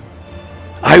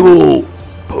 I will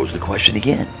pose the question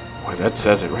again. Boy, that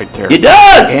says it right there. It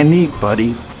does!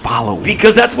 Anybody following?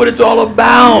 Because that's what it's all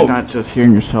about. You're not just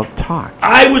hearing yourself talk.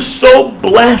 I was so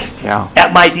blessed Yeah.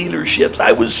 at my dealerships.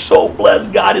 I was so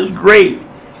blessed. God is great.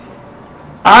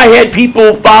 I had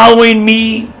people following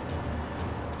me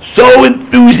so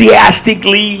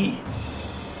enthusiastically,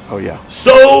 Oh, yeah.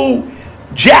 so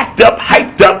jacked up,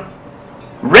 hyped up,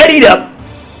 readied up.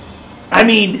 I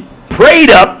mean, prayed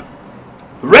up,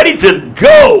 ready to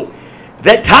go.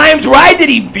 That times where I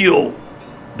didn't even feel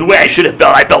the way I should have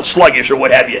felt. I felt sluggish or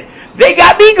what have you. They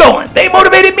got me going. They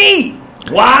motivated me.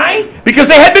 Why? Because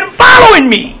they had been following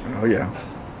me. Oh, yeah.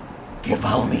 You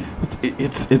follow me?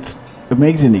 It's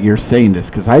amazing that you're saying this,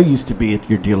 because I used to be at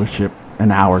your dealership an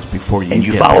hours before you And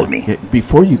you get followed there. me.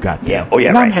 Before you got there. Yeah. Oh, yeah,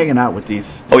 And I'm right. hanging out with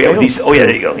these Oh, yeah. With sales these, oh, yeah.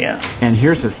 There you people. go. Yeah. And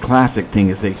here's this classic thing: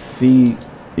 is they see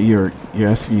your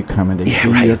SVU coming, they Yeah, see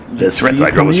right. your The Sorrento.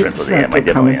 I drove a Sorrento. Yeah, my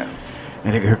demo. coming, Yeah.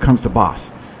 and here comes the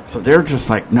boss. So they're just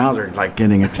like, now they're like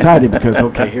getting excited because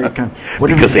okay, here he comes. What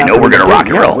have Because he they got know for we're me gonna today? rock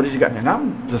and Yeah, roll. What has he got? And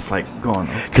I'm just like going,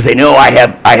 Because they know I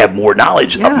have more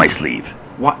knowledge Yeah. up my sleeve.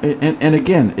 why, and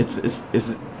again, it's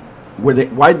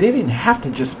why they didn't have to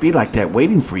just be like that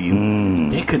waiting for you.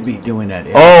 They could be doing that.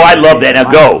 Oh, I love that.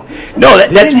 Now go. No, They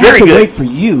that's didn't very have to good. wait for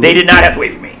you. They did not have to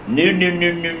wait for me.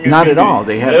 No. Not at all.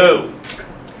 They had- No.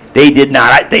 They did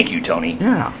not. Thank you, Tony.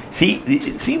 Yeah.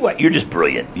 See what? You're just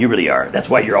brilliant. You really are. That's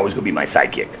why you're always going to be my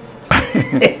sidekick.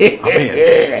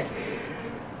 man.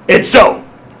 And so,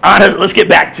 let's get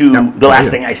back to the last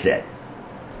yeah. thing I said.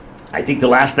 I think the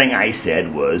last thing I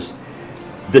said was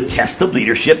the test of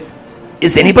leadership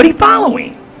is anybody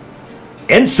following.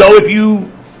 And so if you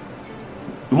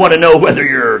want to know whether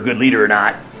you're a good leader or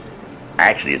not,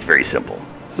 actually it's very simple.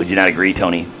 Would you not agree,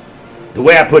 Tony? The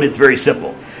way I put it's very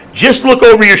simple. Just look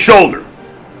over your shoulder.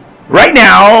 Right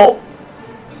now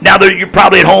that you're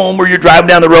probably at home or you're driving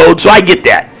down the road, so I get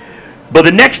that. But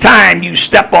the next time you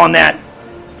step on that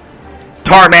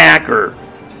tarmac or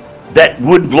that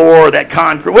wood floor, or that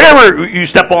concrete, whatever you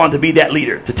step on to be that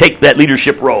leader, to take that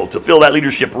leadership role, to fill that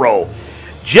leadership role.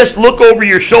 Just look over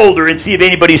your shoulder and see if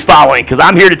anybody's following, because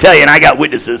I'm here to tell you, and I got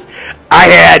witnesses, I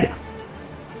had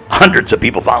hundreds of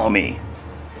people follow me.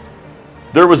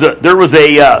 There was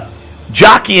a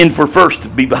jockeying for first to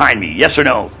be behind me. Yes or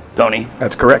no, Tony?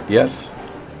 That's correct, yes.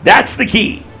 That's the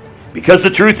key. Because the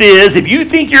truth is, if you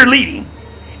think you're leading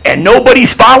and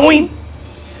nobody's following,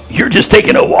 you're just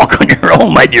taking a walk on your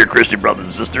own, my dear Christian brothers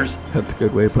and sisters. That's a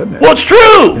good way of putting it. Well, it's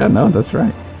true. Yeah, no, that's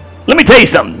right. Let me tell you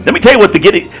something. Let me tell you what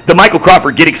the Michael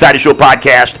Crawford Get Excited Show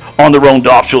podcast on the Roan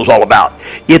Dolph Show is all about.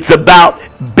 It's about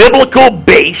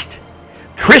biblical-based,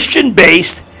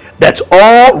 Christian-based, that's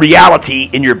all reality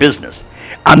in your business.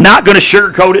 I'm not going to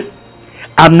sugarcoat it.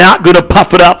 I'm not going to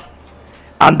puff it up.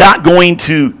 I'm not going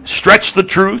to stretch the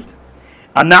truth.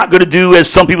 I'm not going to do, as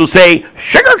some people say,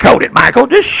 sugarcoat it, Michael.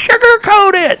 Just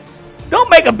sugarcoat it. Don't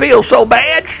make it feel so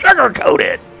bad. Sugarcoat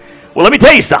it. Well, let me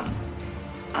tell you something.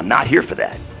 I'm not here for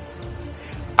that.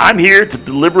 I'm here to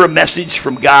deliver a message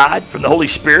from God, from the Holy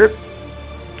Spirit.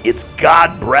 It's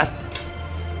God breath.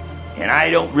 And I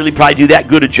don't really probably do that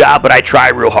good a job, but I try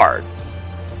real hard.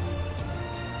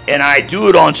 And I do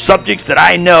it on subjects that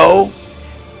I know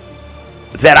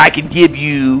that I can give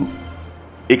you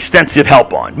extensive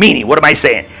help on. Meaning, what am I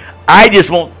saying? I just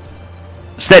won't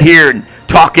sit here and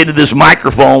talk into this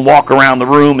microphone, walk around the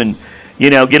room and,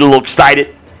 get a little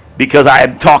excited because I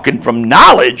am talking from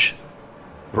knowledge,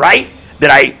 right? That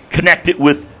I connect it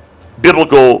with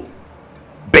biblical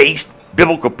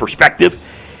perspective.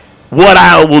 What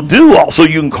I will do also,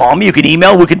 you can call me, you can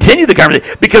email, we'll continue the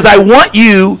conversation because I want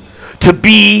you to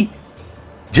be,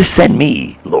 just send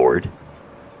me, Lord.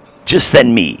 Just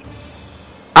send me.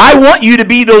 I want you to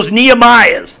be those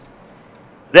Nehemiahs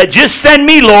that just send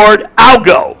me, Lord, I'll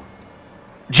go.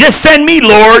 Just send me,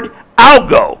 Lord, I'll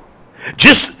go.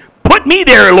 Just put me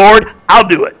there, Lord, I'll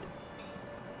do it.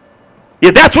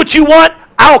 If that's what you want,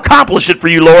 I'll accomplish it for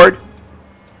you, Lord.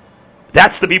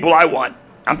 That's the people I want.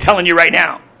 I'm telling you right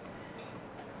now.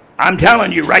 I'm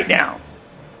telling you right now.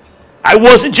 I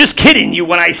wasn't just kidding you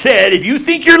when I said, if you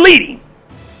think you're leading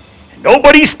and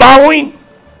nobody's following,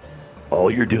 all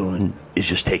you're doing is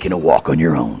just taking a walk on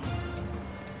your own.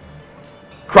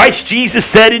 Christ Jesus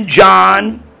said in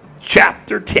John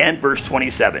chapter 10, verse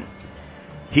 27,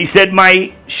 he said,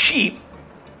 my sheep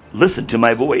listen to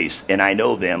my voice, and I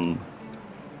know them.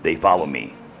 They follow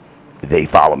me. They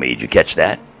follow me. Did you catch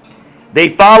that? They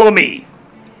follow me.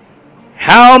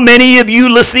 How many of you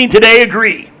listening today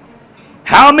agree?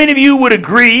 How many of you would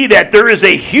agree that there is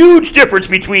a huge difference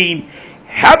between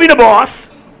having a boss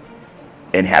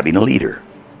and having a leader?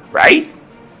 Right?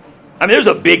 I mean, there's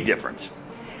a big difference.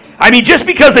 I mean, just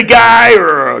because a guy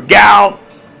or a gal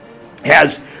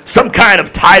has some kind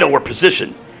of title or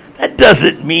position, that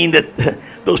doesn't mean that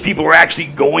those people are actually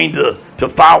going to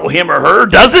follow him or her,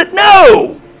 does it?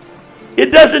 No.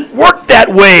 It doesn't work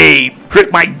that way,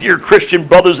 my dear Christian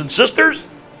brothers and sisters.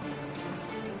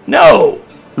 No.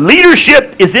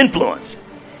 Leadership is influence.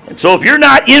 And so if you're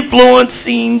not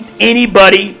influencing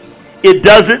anybody, it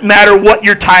doesn't matter what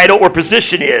your title or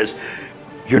position is.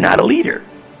 You're not a leader.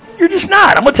 You're just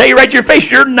not. I'm going to tell you right to your face,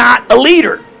 you're not a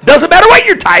leader. Doesn't matter what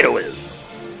your title is.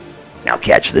 Now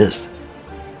catch this.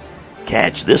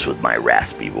 Catch this with my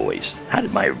raspy voice. How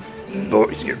did my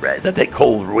voice get raspy? Is that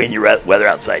cold rainy weather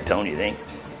outside, Tony, you think?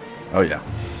 Oh, yeah.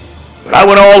 But I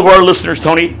want all of our listeners,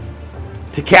 Tony,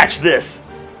 to catch this.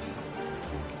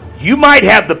 You might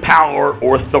have the power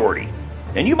or authority.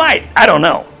 And you might, I don't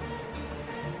know.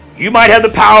 You might have the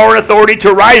power and authority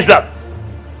to rise up,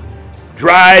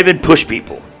 drive and push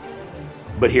people.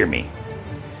 But hear me.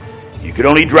 You can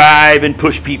only drive and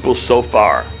push people so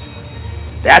far.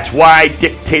 That's why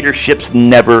dictatorships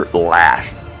never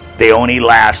last. They only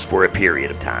last for a period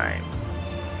of time.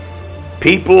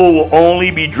 People will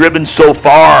only be driven so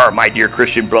far, my dear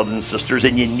Christian brothers and sisters,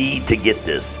 and you need to get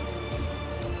this.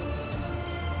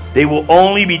 They will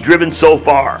only be driven so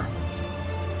far.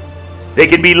 They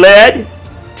can be led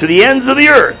to the ends of the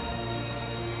earth.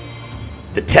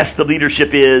 The test of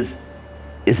leadership is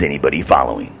anybody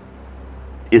following?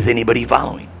 Is anybody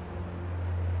following?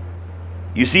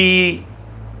 You see,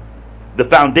 the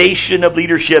foundation of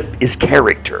leadership is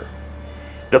character.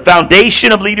 The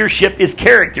foundation of leadership is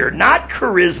character, not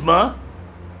charisma.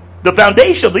 The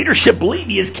foundation of leadership, believe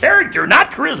me, is character,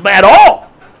 not charisma at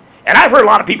all. And I've heard a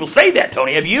lot of people say that,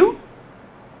 Tony. Have you?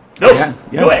 No. Yeah,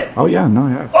 yes. Go ahead. Oh, yeah, no,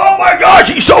 yeah. Oh, my gosh,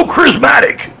 he's so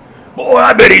charismatic. Boy,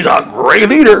 I bet he's a great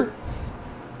leader.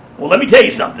 Well, let me tell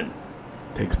you something.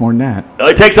 Takes more than that.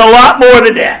 It takes a lot more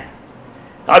than that.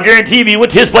 I'll guarantee if you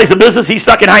went to his place of business, he's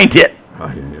stuck in hind tit. Oh,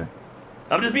 yeah, yeah.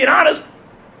 I'm just being honest.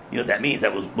 You know what that means?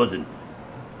 That wasn't.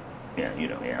 Yeah,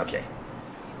 yeah, okay.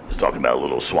 Just talking about a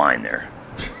little swine there.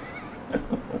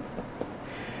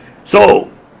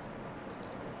 So,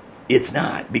 it's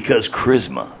not because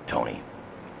charisma, Tony.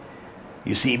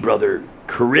 You see, brother,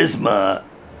 charisma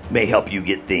may help you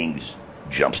get things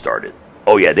jump-started.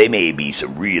 Oh, yeah, they may be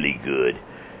some really good,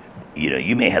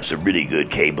 you may have some really good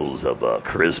cables of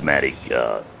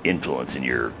charismatic influence in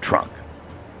your trunk.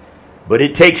 But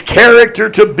it takes character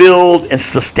to build and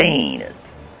sustain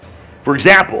it. For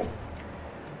example,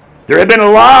 there have been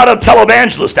a lot of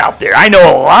televangelists out there. I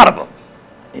know a lot of them.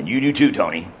 And you do too,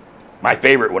 Tony. My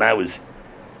favorite when I was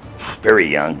very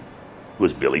young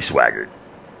was Billy Swaggart.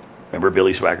 Remember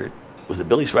Billy Swaggart? Was it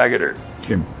Billy Swaggart or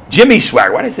Jimmy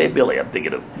Swaggart? Why did I say Billy? I'm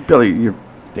thinking of Billy. You're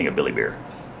thinking of Billy Bear.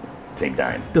 Same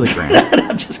time. Billy Graham.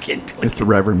 I'm just kidding. It's the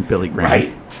Reverend Billy Graham.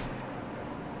 Right.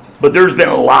 But there's been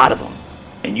a lot of them,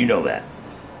 and you know that,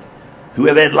 who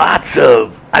have had lots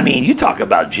of. I mean, you talk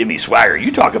about Jimmy Swaggart.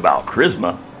 You talk about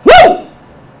charisma. Woo!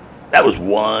 That was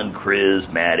one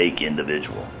charismatic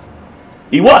individual.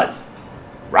 He was,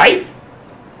 right,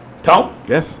 Tom?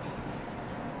 Yes.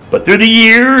 But through the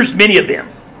years, many of them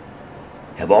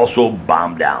have also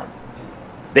bombed out.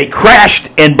 They crashed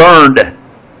and burned.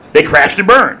 They crashed and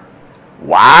burned.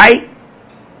 Why?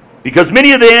 Because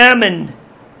many of them, and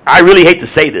I really hate to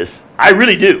say this, I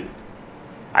really do.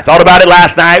 I thought about it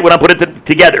last night when I put it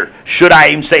together. Should I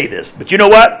even say this? But you know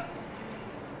what?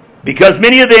 Because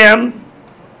many of them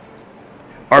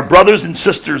are brothers and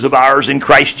sisters of ours in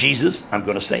Christ Jesus, I'm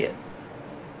going to say it.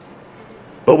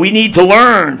 But we need to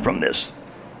learn from this.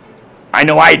 I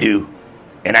know I do,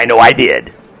 and I know I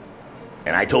did,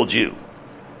 and I told you.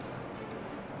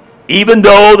 Even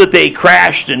though that they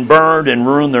crashed and burned and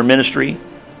ruined their ministry,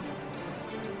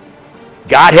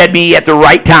 God had me at the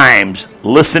right times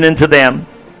listening to them,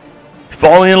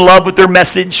 falling in love with their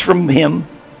message from Him,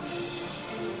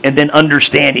 and then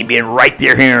understanding, being right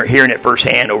there hearing it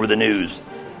firsthand over the news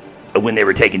when they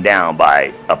were taken down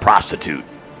by a prostitute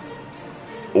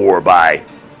or by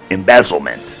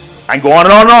embezzlement. I can go on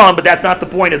and on, but that's not the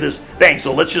point of this thing.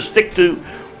 So let's just stick to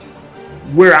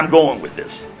where I'm going with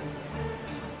this.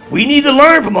 We need to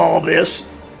learn from all this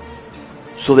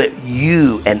so that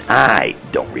you and I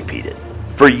don't repeat it.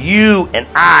 For you and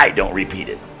I don't repeat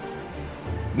it.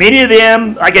 Many of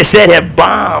them, like I said, have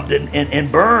bombed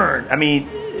and burned. I mean,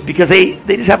 because they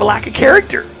just have a lack of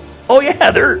character. Oh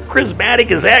yeah, they're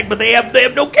charismatic as heck, but they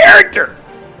have no character.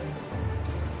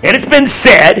 And it's been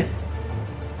said,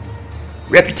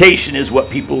 reputation is what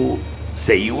people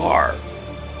say you are,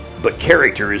 but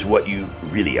character is what you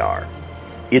really are.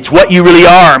 It's what you really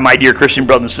are, my dear Christian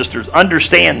brothers and sisters.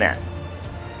 Understand that.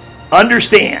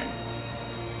 Understand.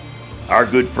 Our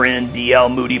good friend D.L.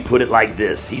 Moody put it like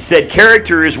this. He said,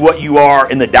 character is what you are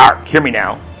in the dark. Hear me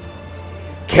now.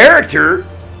 Character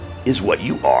is what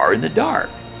you are in the dark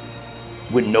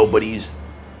when nobody's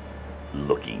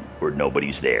looking or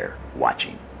nobody's there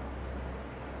watching.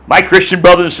 My Christian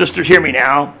brothers and sisters, hear me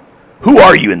now. Who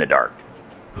are you in the dark?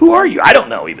 Who are you? I don't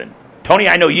know even. Tony,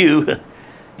 I know you.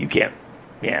 You can't.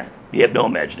 Yeah, you have no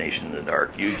imagination in the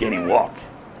dark. You can't even walk.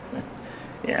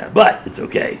 Yeah, but it's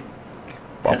okay.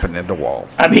 Bumping into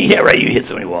walls. I mean, yeah, right. You hit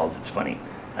so many walls. It's funny.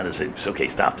 I just say, it's okay,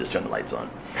 stop this, turn the lights on.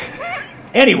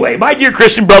 Anyway, my dear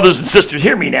Christian brothers and sisters,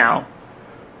 hear me now.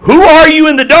 Who are you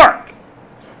in the dark?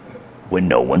 When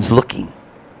no one's looking.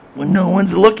 When no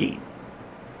one's looking.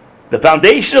 The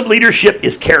foundation of leadership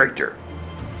is character.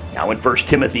 Now in 1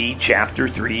 Timothy chapter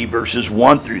 3, verses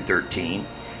 1 through 13,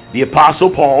 the Apostle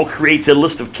Paul creates a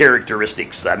list of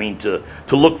characteristics, to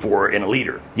look for in a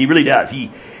leader. He really does.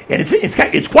 And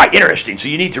it's quite interesting, so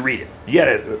you need to read it. You got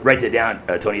to write that down,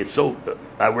 Tony. It's so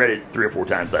I read it 3 or 4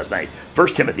 times last night. 1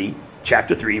 Timothy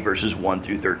chapter 3, verses 1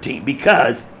 through 13.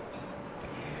 Because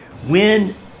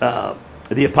when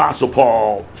the Apostle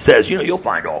Paul says, you'll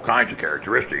find all kinds of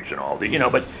characteristics and all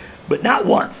that, but not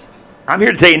once. I'm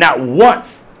here to tell you, not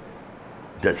once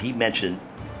does he mention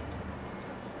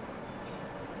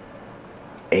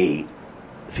a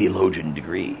theologian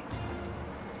degree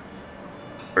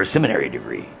or a seminary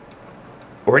degree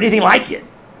or anything like it.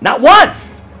 Not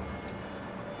once.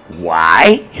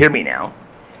 Why? Hear me now.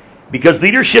 Because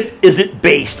leadership isn't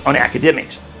based on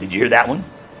academics. Did you hear that one?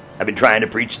 I've been trying to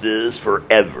preach this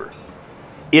forever.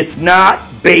 It's not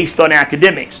based on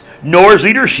academics, nor is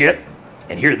leadership,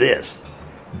 and hear this,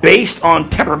 based on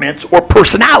temperaments or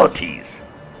personalities.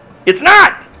 It's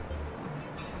not.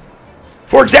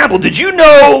 For example, did you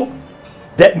know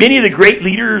that many of the great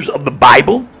leaders of the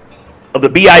Bible, of the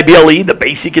Bible, the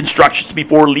basic instructions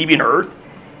before leaving earth,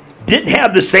 didn't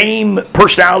have the same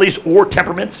personalities or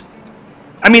temperaments?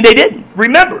 I mean, they didn't.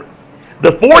 Remember,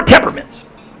 The 4 temperaments.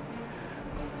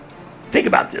 Think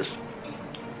about this.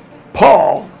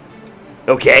 Paul,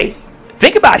 okay,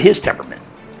 think about his temperament.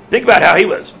 Think about how he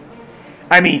was.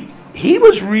 I mean, he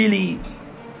was really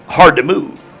hard to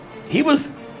move. He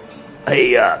was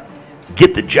a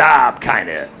get the job kind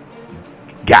of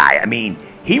guy. I mean,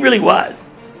 he really was.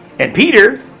 And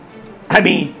Peter, I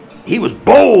mean, he was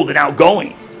bold and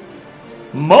outgoing.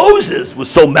 Moses was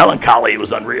so melancholy, it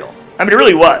was unreal. I mean, it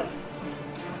really was.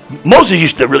 Moses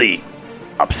used to really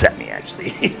upset me, actually.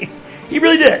 He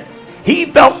really did. He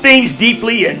felt things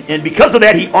deeply, and because of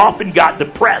that, he often got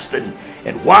depressed.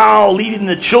 And while leading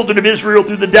the children of Israel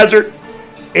through the desert,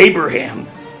 Abraham,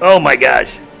 oh my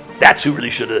gosh, that's who really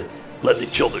should have led the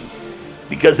children.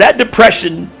 Because that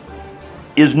depression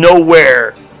is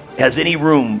nowhere, has any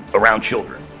room around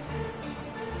children.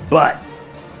 But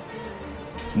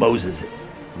Moses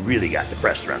really got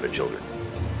depressed around the children.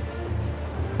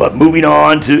 But moving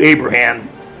on to Abraham,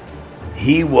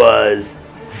 he was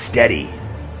steady,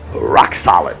 rock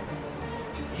solid.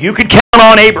 You could count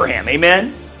on Abraham,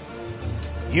 amen?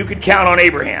 You could count on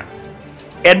Abraham.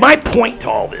 And my point to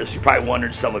all this, you're probably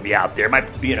wondering, some of you out there,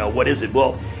 what is it?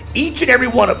 Well, each and every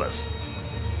one of us,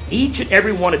 each and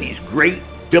every one of these great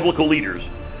biblical leaders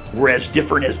were as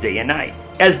different as day and night.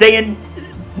 As day and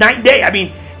night and day. I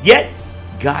mean, yet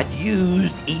God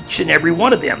used each and every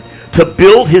one of them to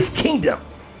build his kingdom.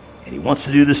 And he wants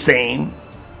to do the same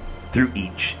through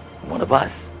each one of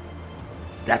us.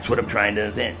 That's what I'm trying to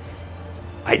understand.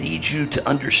 I need you to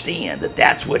understand that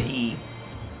that's what he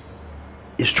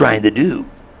is trying to do.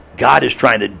 God is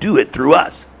trying to do it through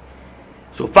us.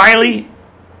 So finally,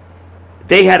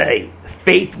 they had a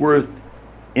faith worth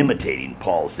imitating,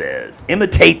 Paul says.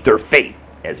 Imitate their faith,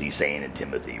 as he's saying in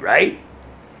Timothy, right?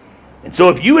 And so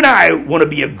if you and I want to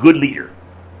be a good leader,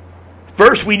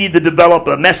 first we need to develop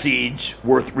a message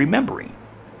worth remembering.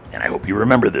 And I hope you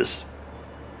remember this.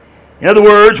 In other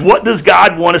words, what does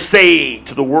God want to say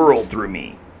to the world through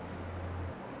me?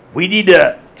 We need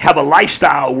to have a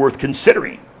lifestyle worth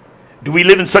considering. Do we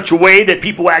live in such a way that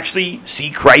people actually see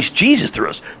Christ Jesus through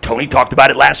us? Tony talked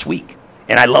about it last week,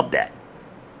 and I love that.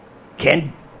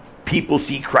 Can people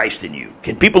see Christ in you?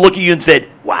 Can people look at you and say,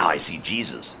 wow, I see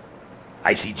Jesus.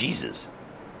 I see Jesus.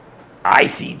 I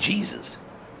see Jesus.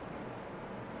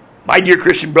 My dear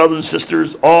Christian brothers and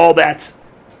sisters, all that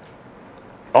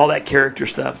character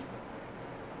stuff,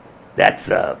 that's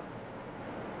the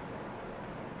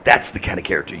kind of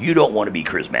character. You don't want to be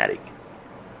charismatic.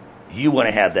 You want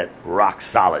to have that rock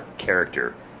solid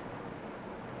character.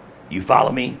 You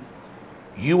follow me?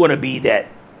 You want to be that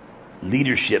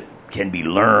leadership can be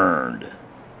learned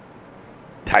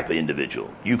type of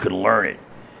individual. You can learn it.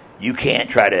 You can't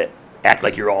try to act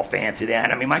like you're all fancy then.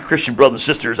 I mean, my Christian brothers and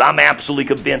sisters, I'm absolutely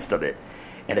convinced of it.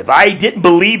 And if I didn't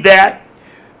believe that,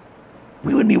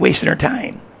 we wouldn't be wasting our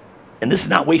time. And this is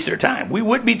not wasting our time. We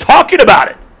wouldn't be talking about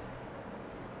it.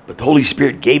 But the Holy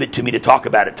Spirit gave it to me to talk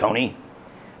about it, Tony.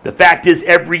 The fact is,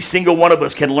 every single one of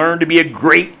us can learn to be a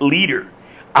great leader.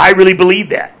 I really believe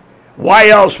that. Why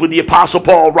else would the Apostle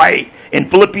Paul write in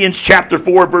Philippians chapter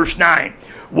 4, verse 9,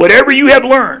 whatever you have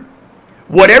learned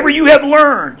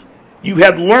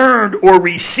or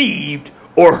received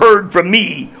or heard from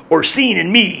me or seen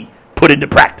in me, put into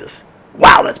practice.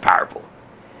 Wow, that's powerful.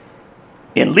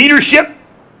 In leadership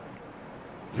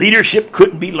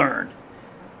couldn't be learned.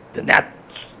 Then that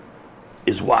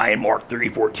is why in Mark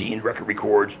 30:14, the record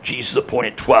records, Jesus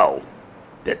appointed 12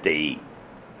 that they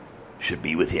should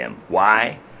be with him.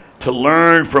 Why? To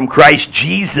learn from Christ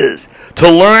Jesus. To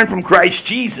learn from Christ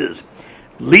Jesus.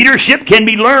 Leadership can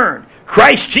be learned.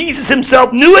 Christ Jesus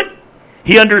himself knew it.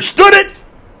 He understood it.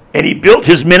 And he built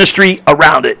his ministry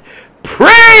around it.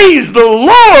 Praise the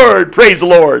Lord! Praise the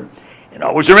Lord. And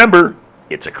always remember,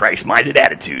 it's a Christ-minded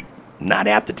attitude, not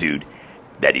aptitude,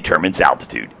 that determines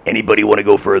altitude. Anybody want to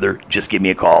go further, just give me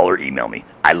a call or email me.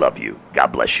 I love you. God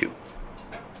bless you.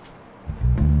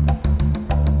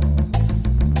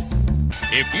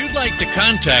 If you'd like to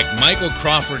contact Michael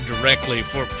Crawford directly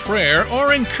for prayer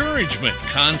or encouragement,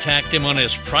 contact him on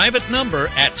his private number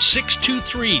at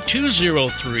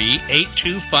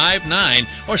 623-203-8259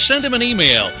 or send him an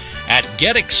email at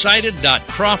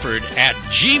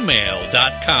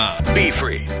getexcited.crawford@gmail.com. Be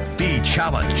free, be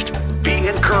challenged, be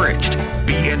encouraged,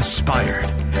 be inspired,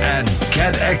 and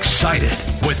get excited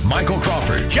with Michael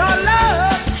Crawford. Your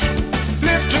love